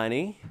is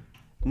tiny.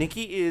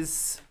 Nicki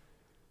is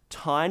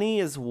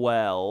tiny as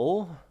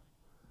well.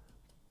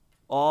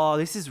 Oh,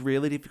 this is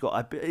really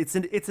difficult.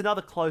 It's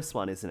another close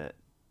one, isn't it?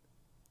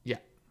 Yeah.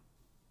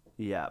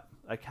 Yeah.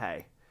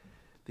 Okay.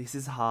 This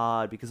is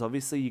hard because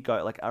obviously you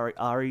go like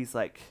Ari's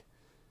like,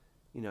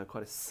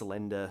 quite a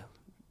slender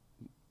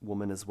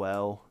woman as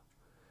well.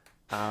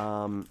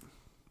 Oh,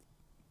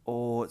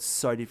 it's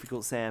so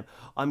difficult, Sam.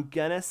 I'm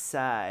gonna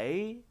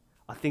say,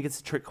 I think it's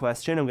a trick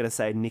question. I'm gonna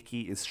say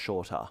Nicki is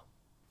shorter.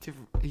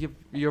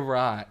 You're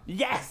right.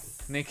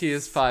 Yes! Nikki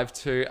is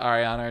 5'2",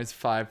 Ariana is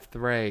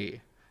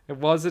 5'3". It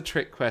was a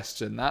trick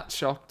question. That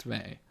shocked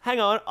me. Hang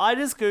on, I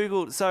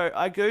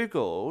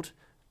googled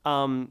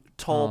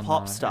tall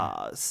pop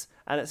stars,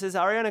 and it says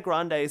Ariana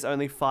Grande is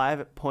only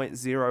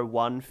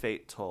 5.01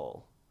 feet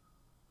tall.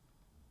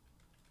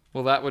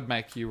 Well, that would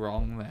make you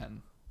wrong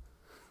then.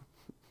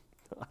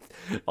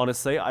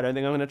 Honestly, I don't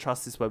think I'm going to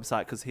trust this website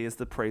because here's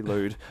the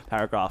prelude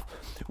paragraph.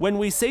 When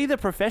we see the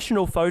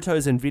professional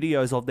photos and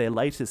videos of their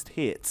latest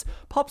hits,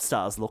 pop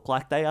stars look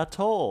like they are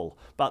tall.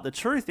 But the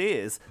truth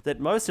is that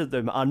most of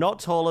them are not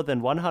taller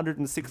than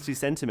 160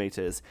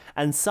 centimeters,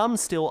 and some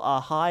still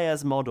are high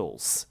as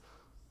models.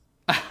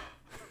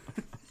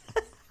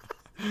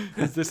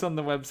 Is this on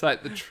the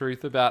website The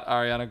Truth About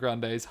Ariana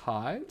Grande's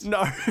Height?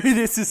 No,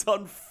 this is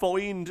on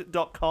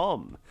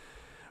Foind.com,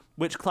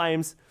 which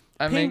claims...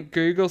 I mean,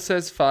 Google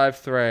says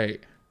 5'3".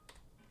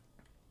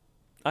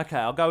 Okay,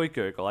 I'll go with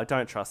Google. I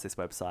don't trust this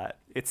website.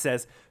 It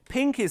says,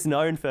 Pink is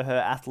known for her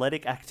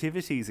athletic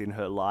activities in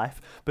her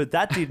life, but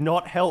that did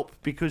not help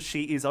because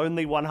she is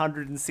only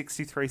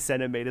 163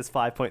 centimeters,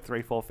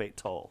 5.34 feet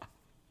tall.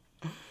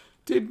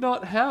 Did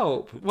not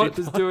help. What,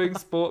 does doing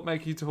sport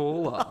make you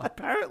taller?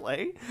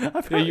 Apparently.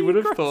 Yeah, you would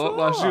have grow thought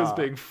while she was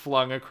taller. being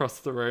flung across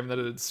the room that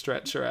it'd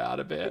stretch her out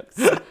a bit.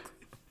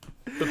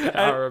 The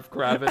power of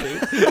gravity.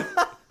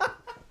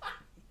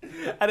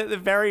 And at the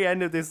very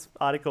end of this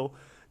article,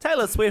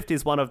 Taylor Swift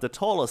is one of the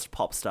tallest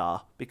pop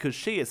star because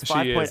she is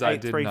She is, I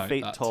did 5.83 note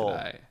feet that tall.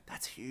 today.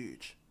 That's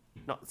huge.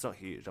 It's not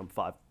huge.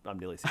 I'm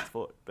nearly 6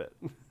 foot, but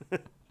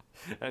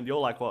and you're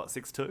like what,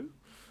 6'2"?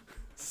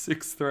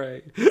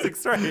 6'3".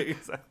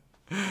 6'3". So,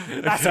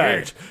 that's Okay.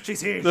 huge.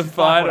 She's huge. The She's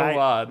final 5'8".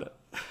 one.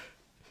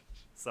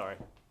 Sorry,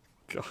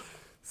 God,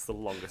 it's the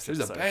longest. she's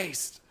a episode.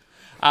 beast.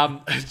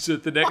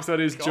 The next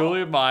one is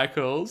Julia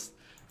Michaels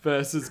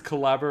versus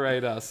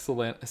collaborator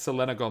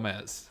Selena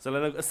Gomez.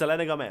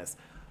 Selena Gomez.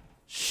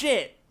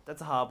 Shit,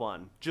 that's a hard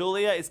one.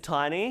 Julia is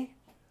tiny.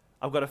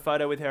 I've got a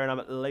photo with her, and I'm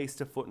at least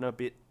a foot and a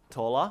bit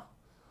taller.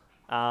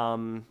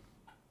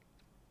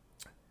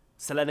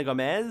 Selena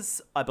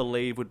Gomez, I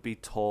believe, would be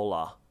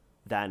taller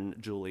than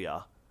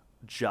Julia,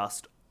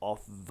 just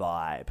off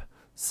vibe.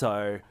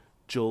 So,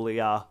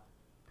 Julia,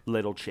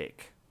 little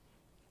chick.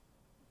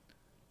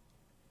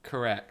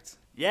 Correct.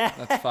 Yeah.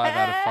 That's 5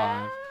 out of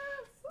 5.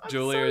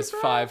 Julia is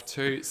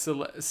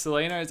 5'2".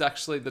 Selena is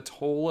actually the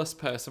tallest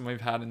person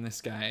we've had in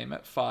this game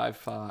at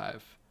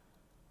 5'5".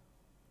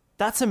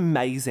 That's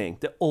amazing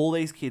that all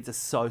these kids are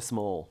so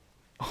small.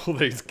 All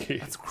these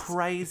kids. It's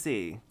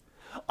crazy.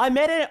 I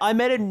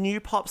met a new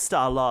pop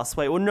star last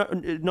week. Well,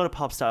 not a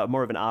pop star,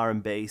 more of an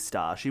R&B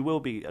star. She will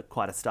be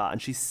quite a star,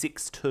 and she's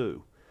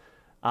 6'2".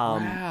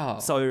 Wow.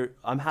 So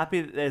I'm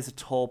happy that there's a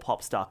tall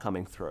pop star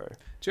coming through.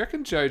 Do you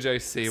reckon JoJo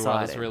Siwa is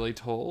Exciting. really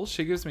tall?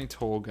 She gives me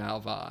tall gal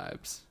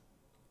vibes.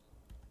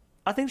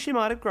 I think she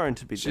might have grown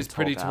to be. She's a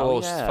pretty gal,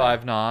 tall. yeah. She's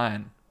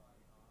 5'9".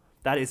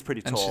 That is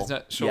pretty And tall. she's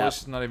not, Yep.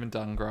 she's not even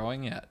done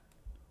growing yet.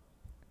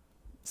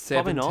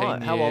 Probably 17 not.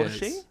 years. How old is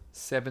she?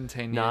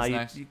 17 Nah,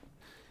 years.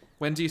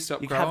 When do you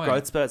stop you growing? have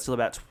growth spurts till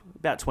about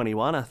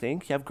 21, I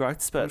think. You have growth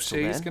Well, spurts. till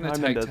she's then. going I to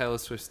take remember- Taylor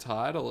Swift's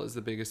title as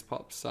the biggest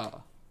pop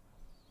star.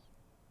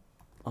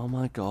 Oh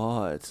my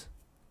god,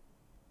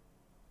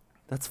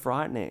 that's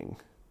frightening.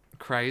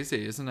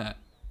 Crazy, isn't it?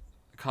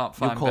 I can't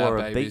You'll find call Bad her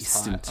a Baby's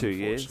beast in height, 2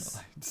 years.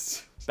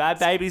 unfortunately. Bad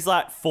Baby's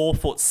like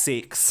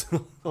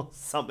 4'6" or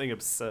something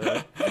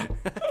absurd.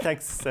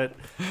 Thanks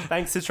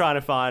for trying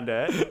to find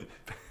it.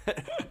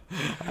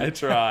 I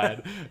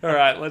tried. All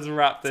right, let's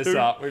wrap this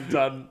up. We've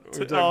done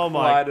oh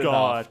my quite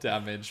God. enough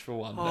damage for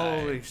one day.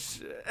 Holy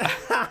shit.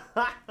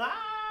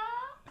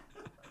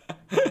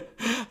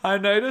 I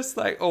noticed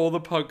like all the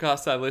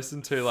podcasts I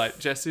listen to, like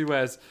Jessie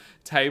Ware's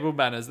Table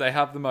Manners, they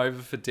have them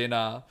over for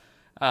dinner.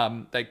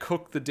 They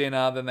cook the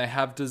dinner, then they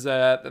have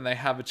dessert, then they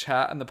have a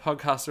chat, and the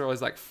podcasts are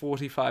always like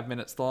 45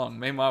 minutes long.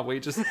 Meanwhile, we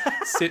just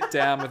sit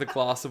down with a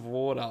glass of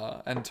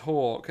water and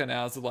talk, and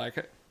ours are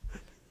like,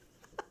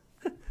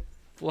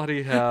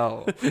 bloody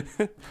hell.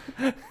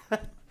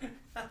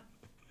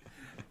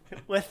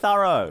 We're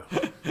thorough.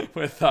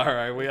 We're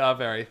thorough. We are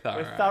very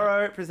thorough. We're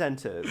thorough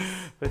presenters.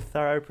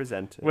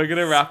 We're going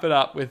to wrap it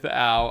up with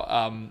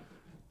our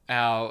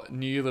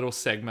new little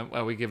segment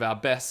where we give our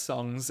best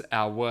songs,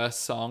 our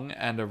worst song,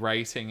 and a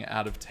rating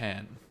out of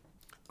 10.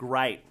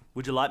 Great.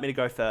 Would you like me to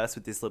go first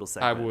with this little I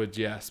segment? would,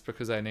 yes,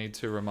 because I need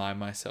to remind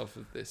myself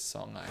of this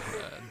song I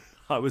heard.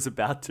 I was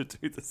about to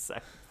do the same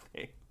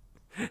thing.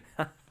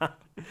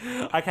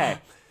 Okay,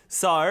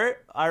 so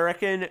I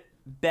reckon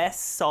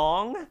best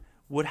song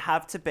would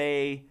have to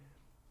be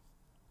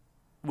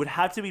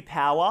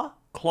Power.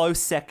 Close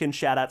second,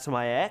 shout out to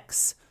my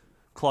ex.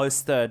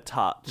 Close third,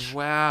 Touch.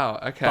 Wow,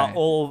 okay. But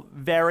all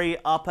very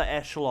upper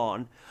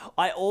echelon.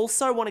 I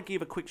also want to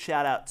give a quick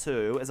shout out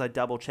to, as I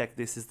double check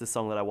this is the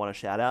song that I want to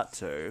shout out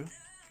to.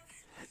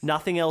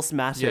 Nothing Else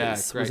Matters Yeah,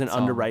 was great an song.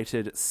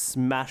 underrated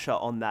smasher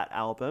on that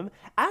album,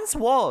 as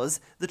was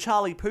the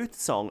Charlie Puth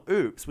song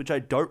Oops, which I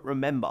don't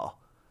remember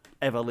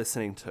ever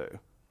listening to,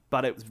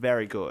 but it was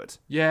very good.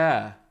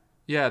 Yeah.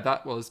 Yeah,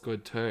 that was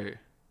good too.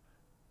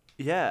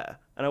 Yeah,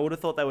 and I would have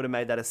thought they would have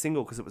made that a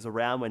single because it was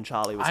around when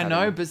Charlie was. I know,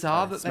 having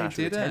bizarre a that they smash of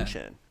did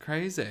attention. it.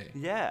 Crazy.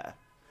 Yeah,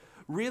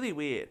 really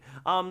weird.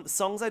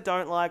 Songs I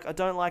don't like. I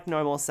don't like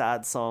No More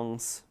Sad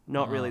songs.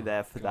 Not really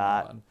there for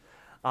God.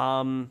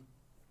 that.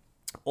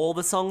 All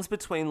the songs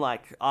between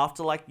like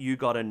after like You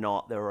Gotta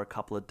Not, there were a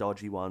couple of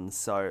dodgy ones.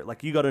 So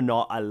like You Gotta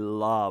Not, I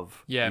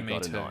love. Yeah, You me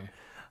Gotta too.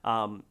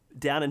 Not.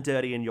 Down and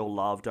Dirty and Your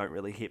Love don't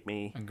really hit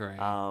me. Agree.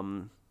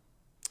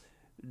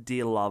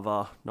 Dear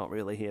Lover, not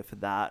really here for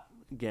that.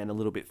 Again, a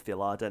little bit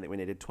filler. I don't think we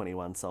needed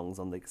 21 songs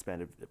on the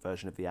expanded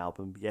version of the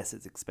album. Yes,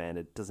 it's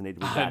expanded. Doesn't need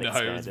to be I that know,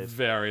 expanded. it's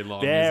very long.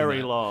 Very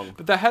isn't it? long.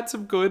 But they had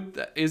some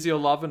good. Is Your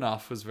Love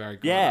Enough was very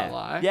good. Yeah, I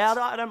liked. yeah,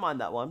 I don't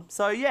mind that one.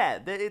 So yeah,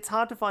 it's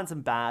hard to find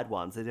some bad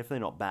ones. They're definitely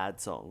not bad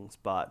songs,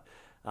 but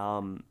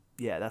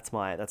yeah, that's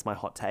my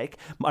hot take.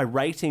 My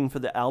rating for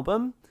the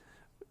album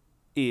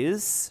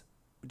is.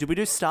 Did we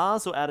do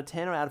stars or out of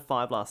 10 or out of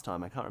 5 last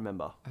time? I can't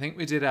remember. I think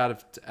we did out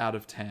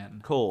of 10.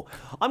 Cool.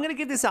 I'm going to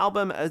give this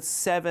album a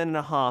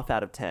 7.5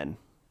 out of 10.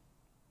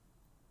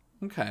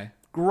 Okay.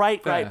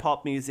 Great Fair.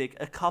 pop music.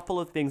 A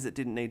couple of things that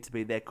didn't need to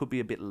be there. Could be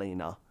a bit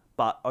leaner.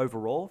 But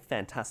overall,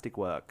 fantastic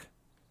work.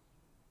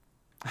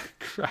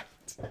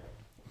 Great.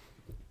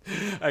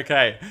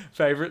 Okay.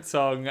 Favorite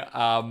song,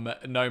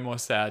 No More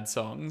Sad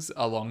Songs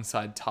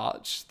alongside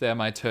Touch. They're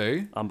my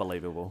two.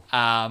 Unbelievable.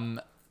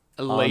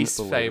 Least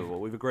Unbelievable. favorite.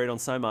 We've agreed on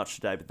so much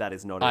today, but that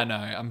is not it. I know.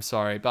 I'm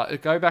sorry,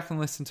 but go back and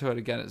listen to it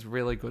again. It's a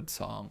really good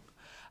song.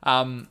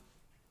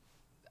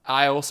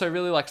 I also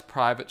really liked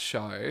Private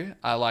Show.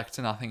 I liked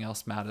Nothing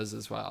Else Matters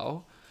as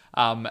well.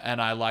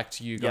 And I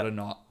liked You Gotta Yep.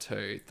 Not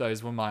too.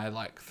 Those were my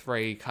like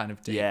 3 kind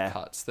of deep Yeah.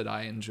 cuts that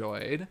I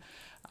enjoyed.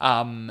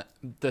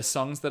 The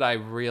songs that I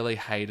really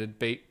hated,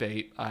 Beep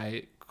Beep,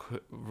 I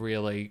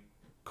really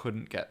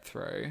couldn't get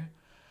through.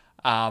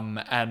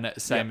 And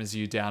same Yep. as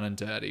You, Down and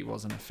Dirty,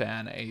 wasn't a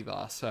fan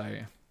either. So,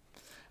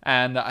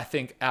 and I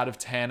think out of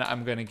 10,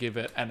 I'm going to give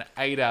it an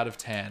 8 out of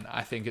 10.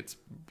 I think it's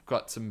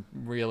got some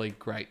really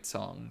great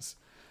songs.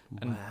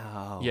 And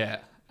Wow. yeah,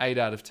 8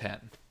 out of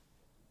 10.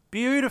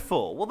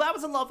 Beautiful. Well, that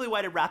was a lovely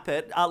way to wrap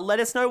it. Let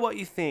us know what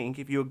you think,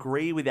 if you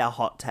agree with our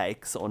hot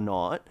takes or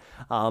not.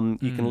 You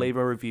can leave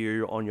a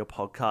review on your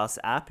podcast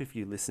app if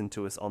you listen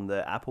to us on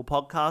the Apple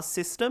Podcast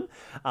system.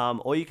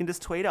 Or you can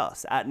just tweet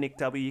us at Nick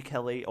W.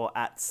 Kelly or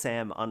at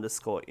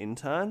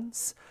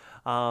Sam_interns.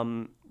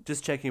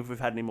 Just checking if we've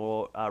had any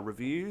more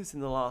reviews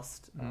in the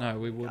last... No,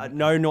 we wouldn't.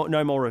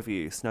 No more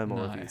reviews. No more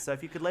No. reviews. So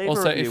if you could leave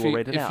Also, a review, we'll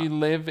read it if out. you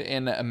live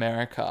in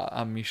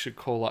America, you should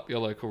call up your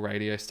local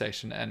radio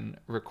station and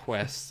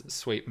request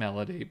Sweet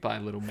Melody by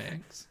Little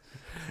Mix.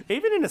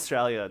 Even in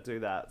Australia, do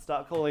that.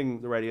 Start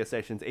calling the radio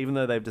stations, even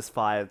though they've just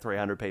fired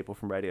 300 people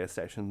from radio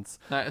stations.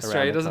 No, around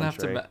Australia the doesn't have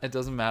country. to. It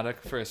doesn't matter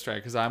for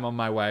Australia because I'm on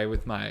my way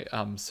with my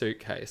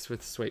suitcase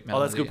with Sweet Melody.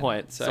 Oh, that's a good in it,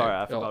 point. so Sorry,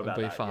 I forgot it'll about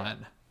be that, yeah.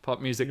 fine. Pop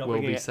music You're not will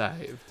bringing be it-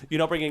 saved. You're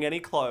not bringing any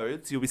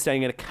clothes. You'll be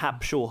staying at a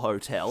capsule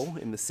hotel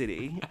in the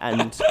city,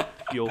 and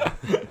your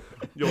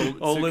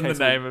All in the suitcase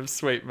name of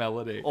Sweet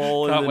Melody.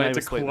 All in Can't the wait name to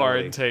of Sweet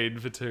quarantine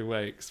for 2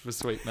 weeks for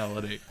Sweet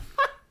Melody.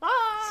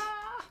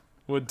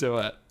 Would do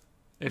it.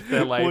 If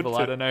their label,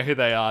 I don't know who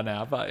they are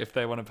now, but if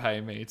they want to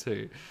pay me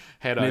to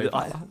head Neither-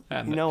 over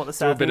and you know what the do a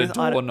sad bit thing of is?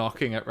 I door don't-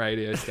 knocking at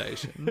radio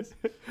stations.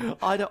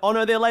 I don't. Oh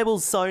no, their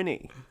label's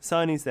Sony.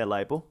 Sony's their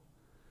label.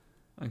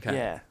 Okay.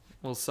 Yeah.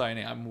 Well,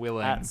 Sony, I'm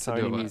willing At to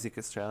Sony do it. Music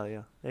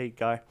Australia. There you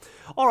go.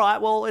 All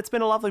right. Well, it's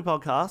been a lovely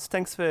podcast.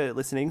 Thanks for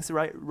listening. So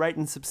rate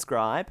and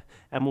subscribe,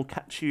 and we'll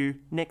catch you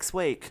next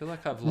week. I feel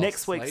like I've lost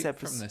next week's sleep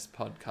episode. from this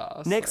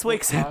podcast. Next Like,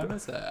 week's what time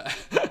is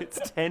it?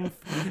 It's 10.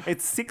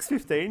 It's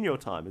 6:15 your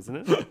time, isn't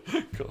it?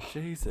 Cool.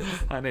 Jesus.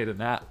 I need a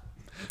nap.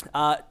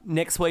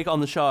 Next week on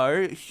the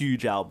show,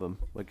 huge album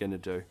we're gonna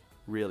do.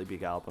 Really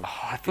big album.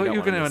 I thought you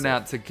were going to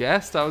announce a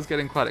guest. I was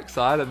getting quite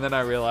excited, and then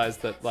I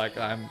realized that like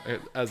I'm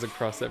as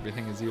across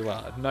everything as you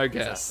are. No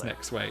guests Exactly.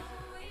 next week.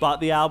 But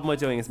the album we're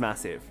doing is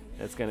massive.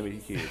 It's going to be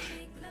huge.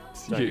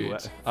 It's Don't you huge. worry.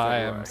 Don't I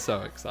you am worry.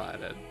 so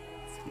excited.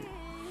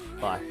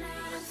 Bye.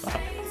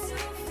 Bye.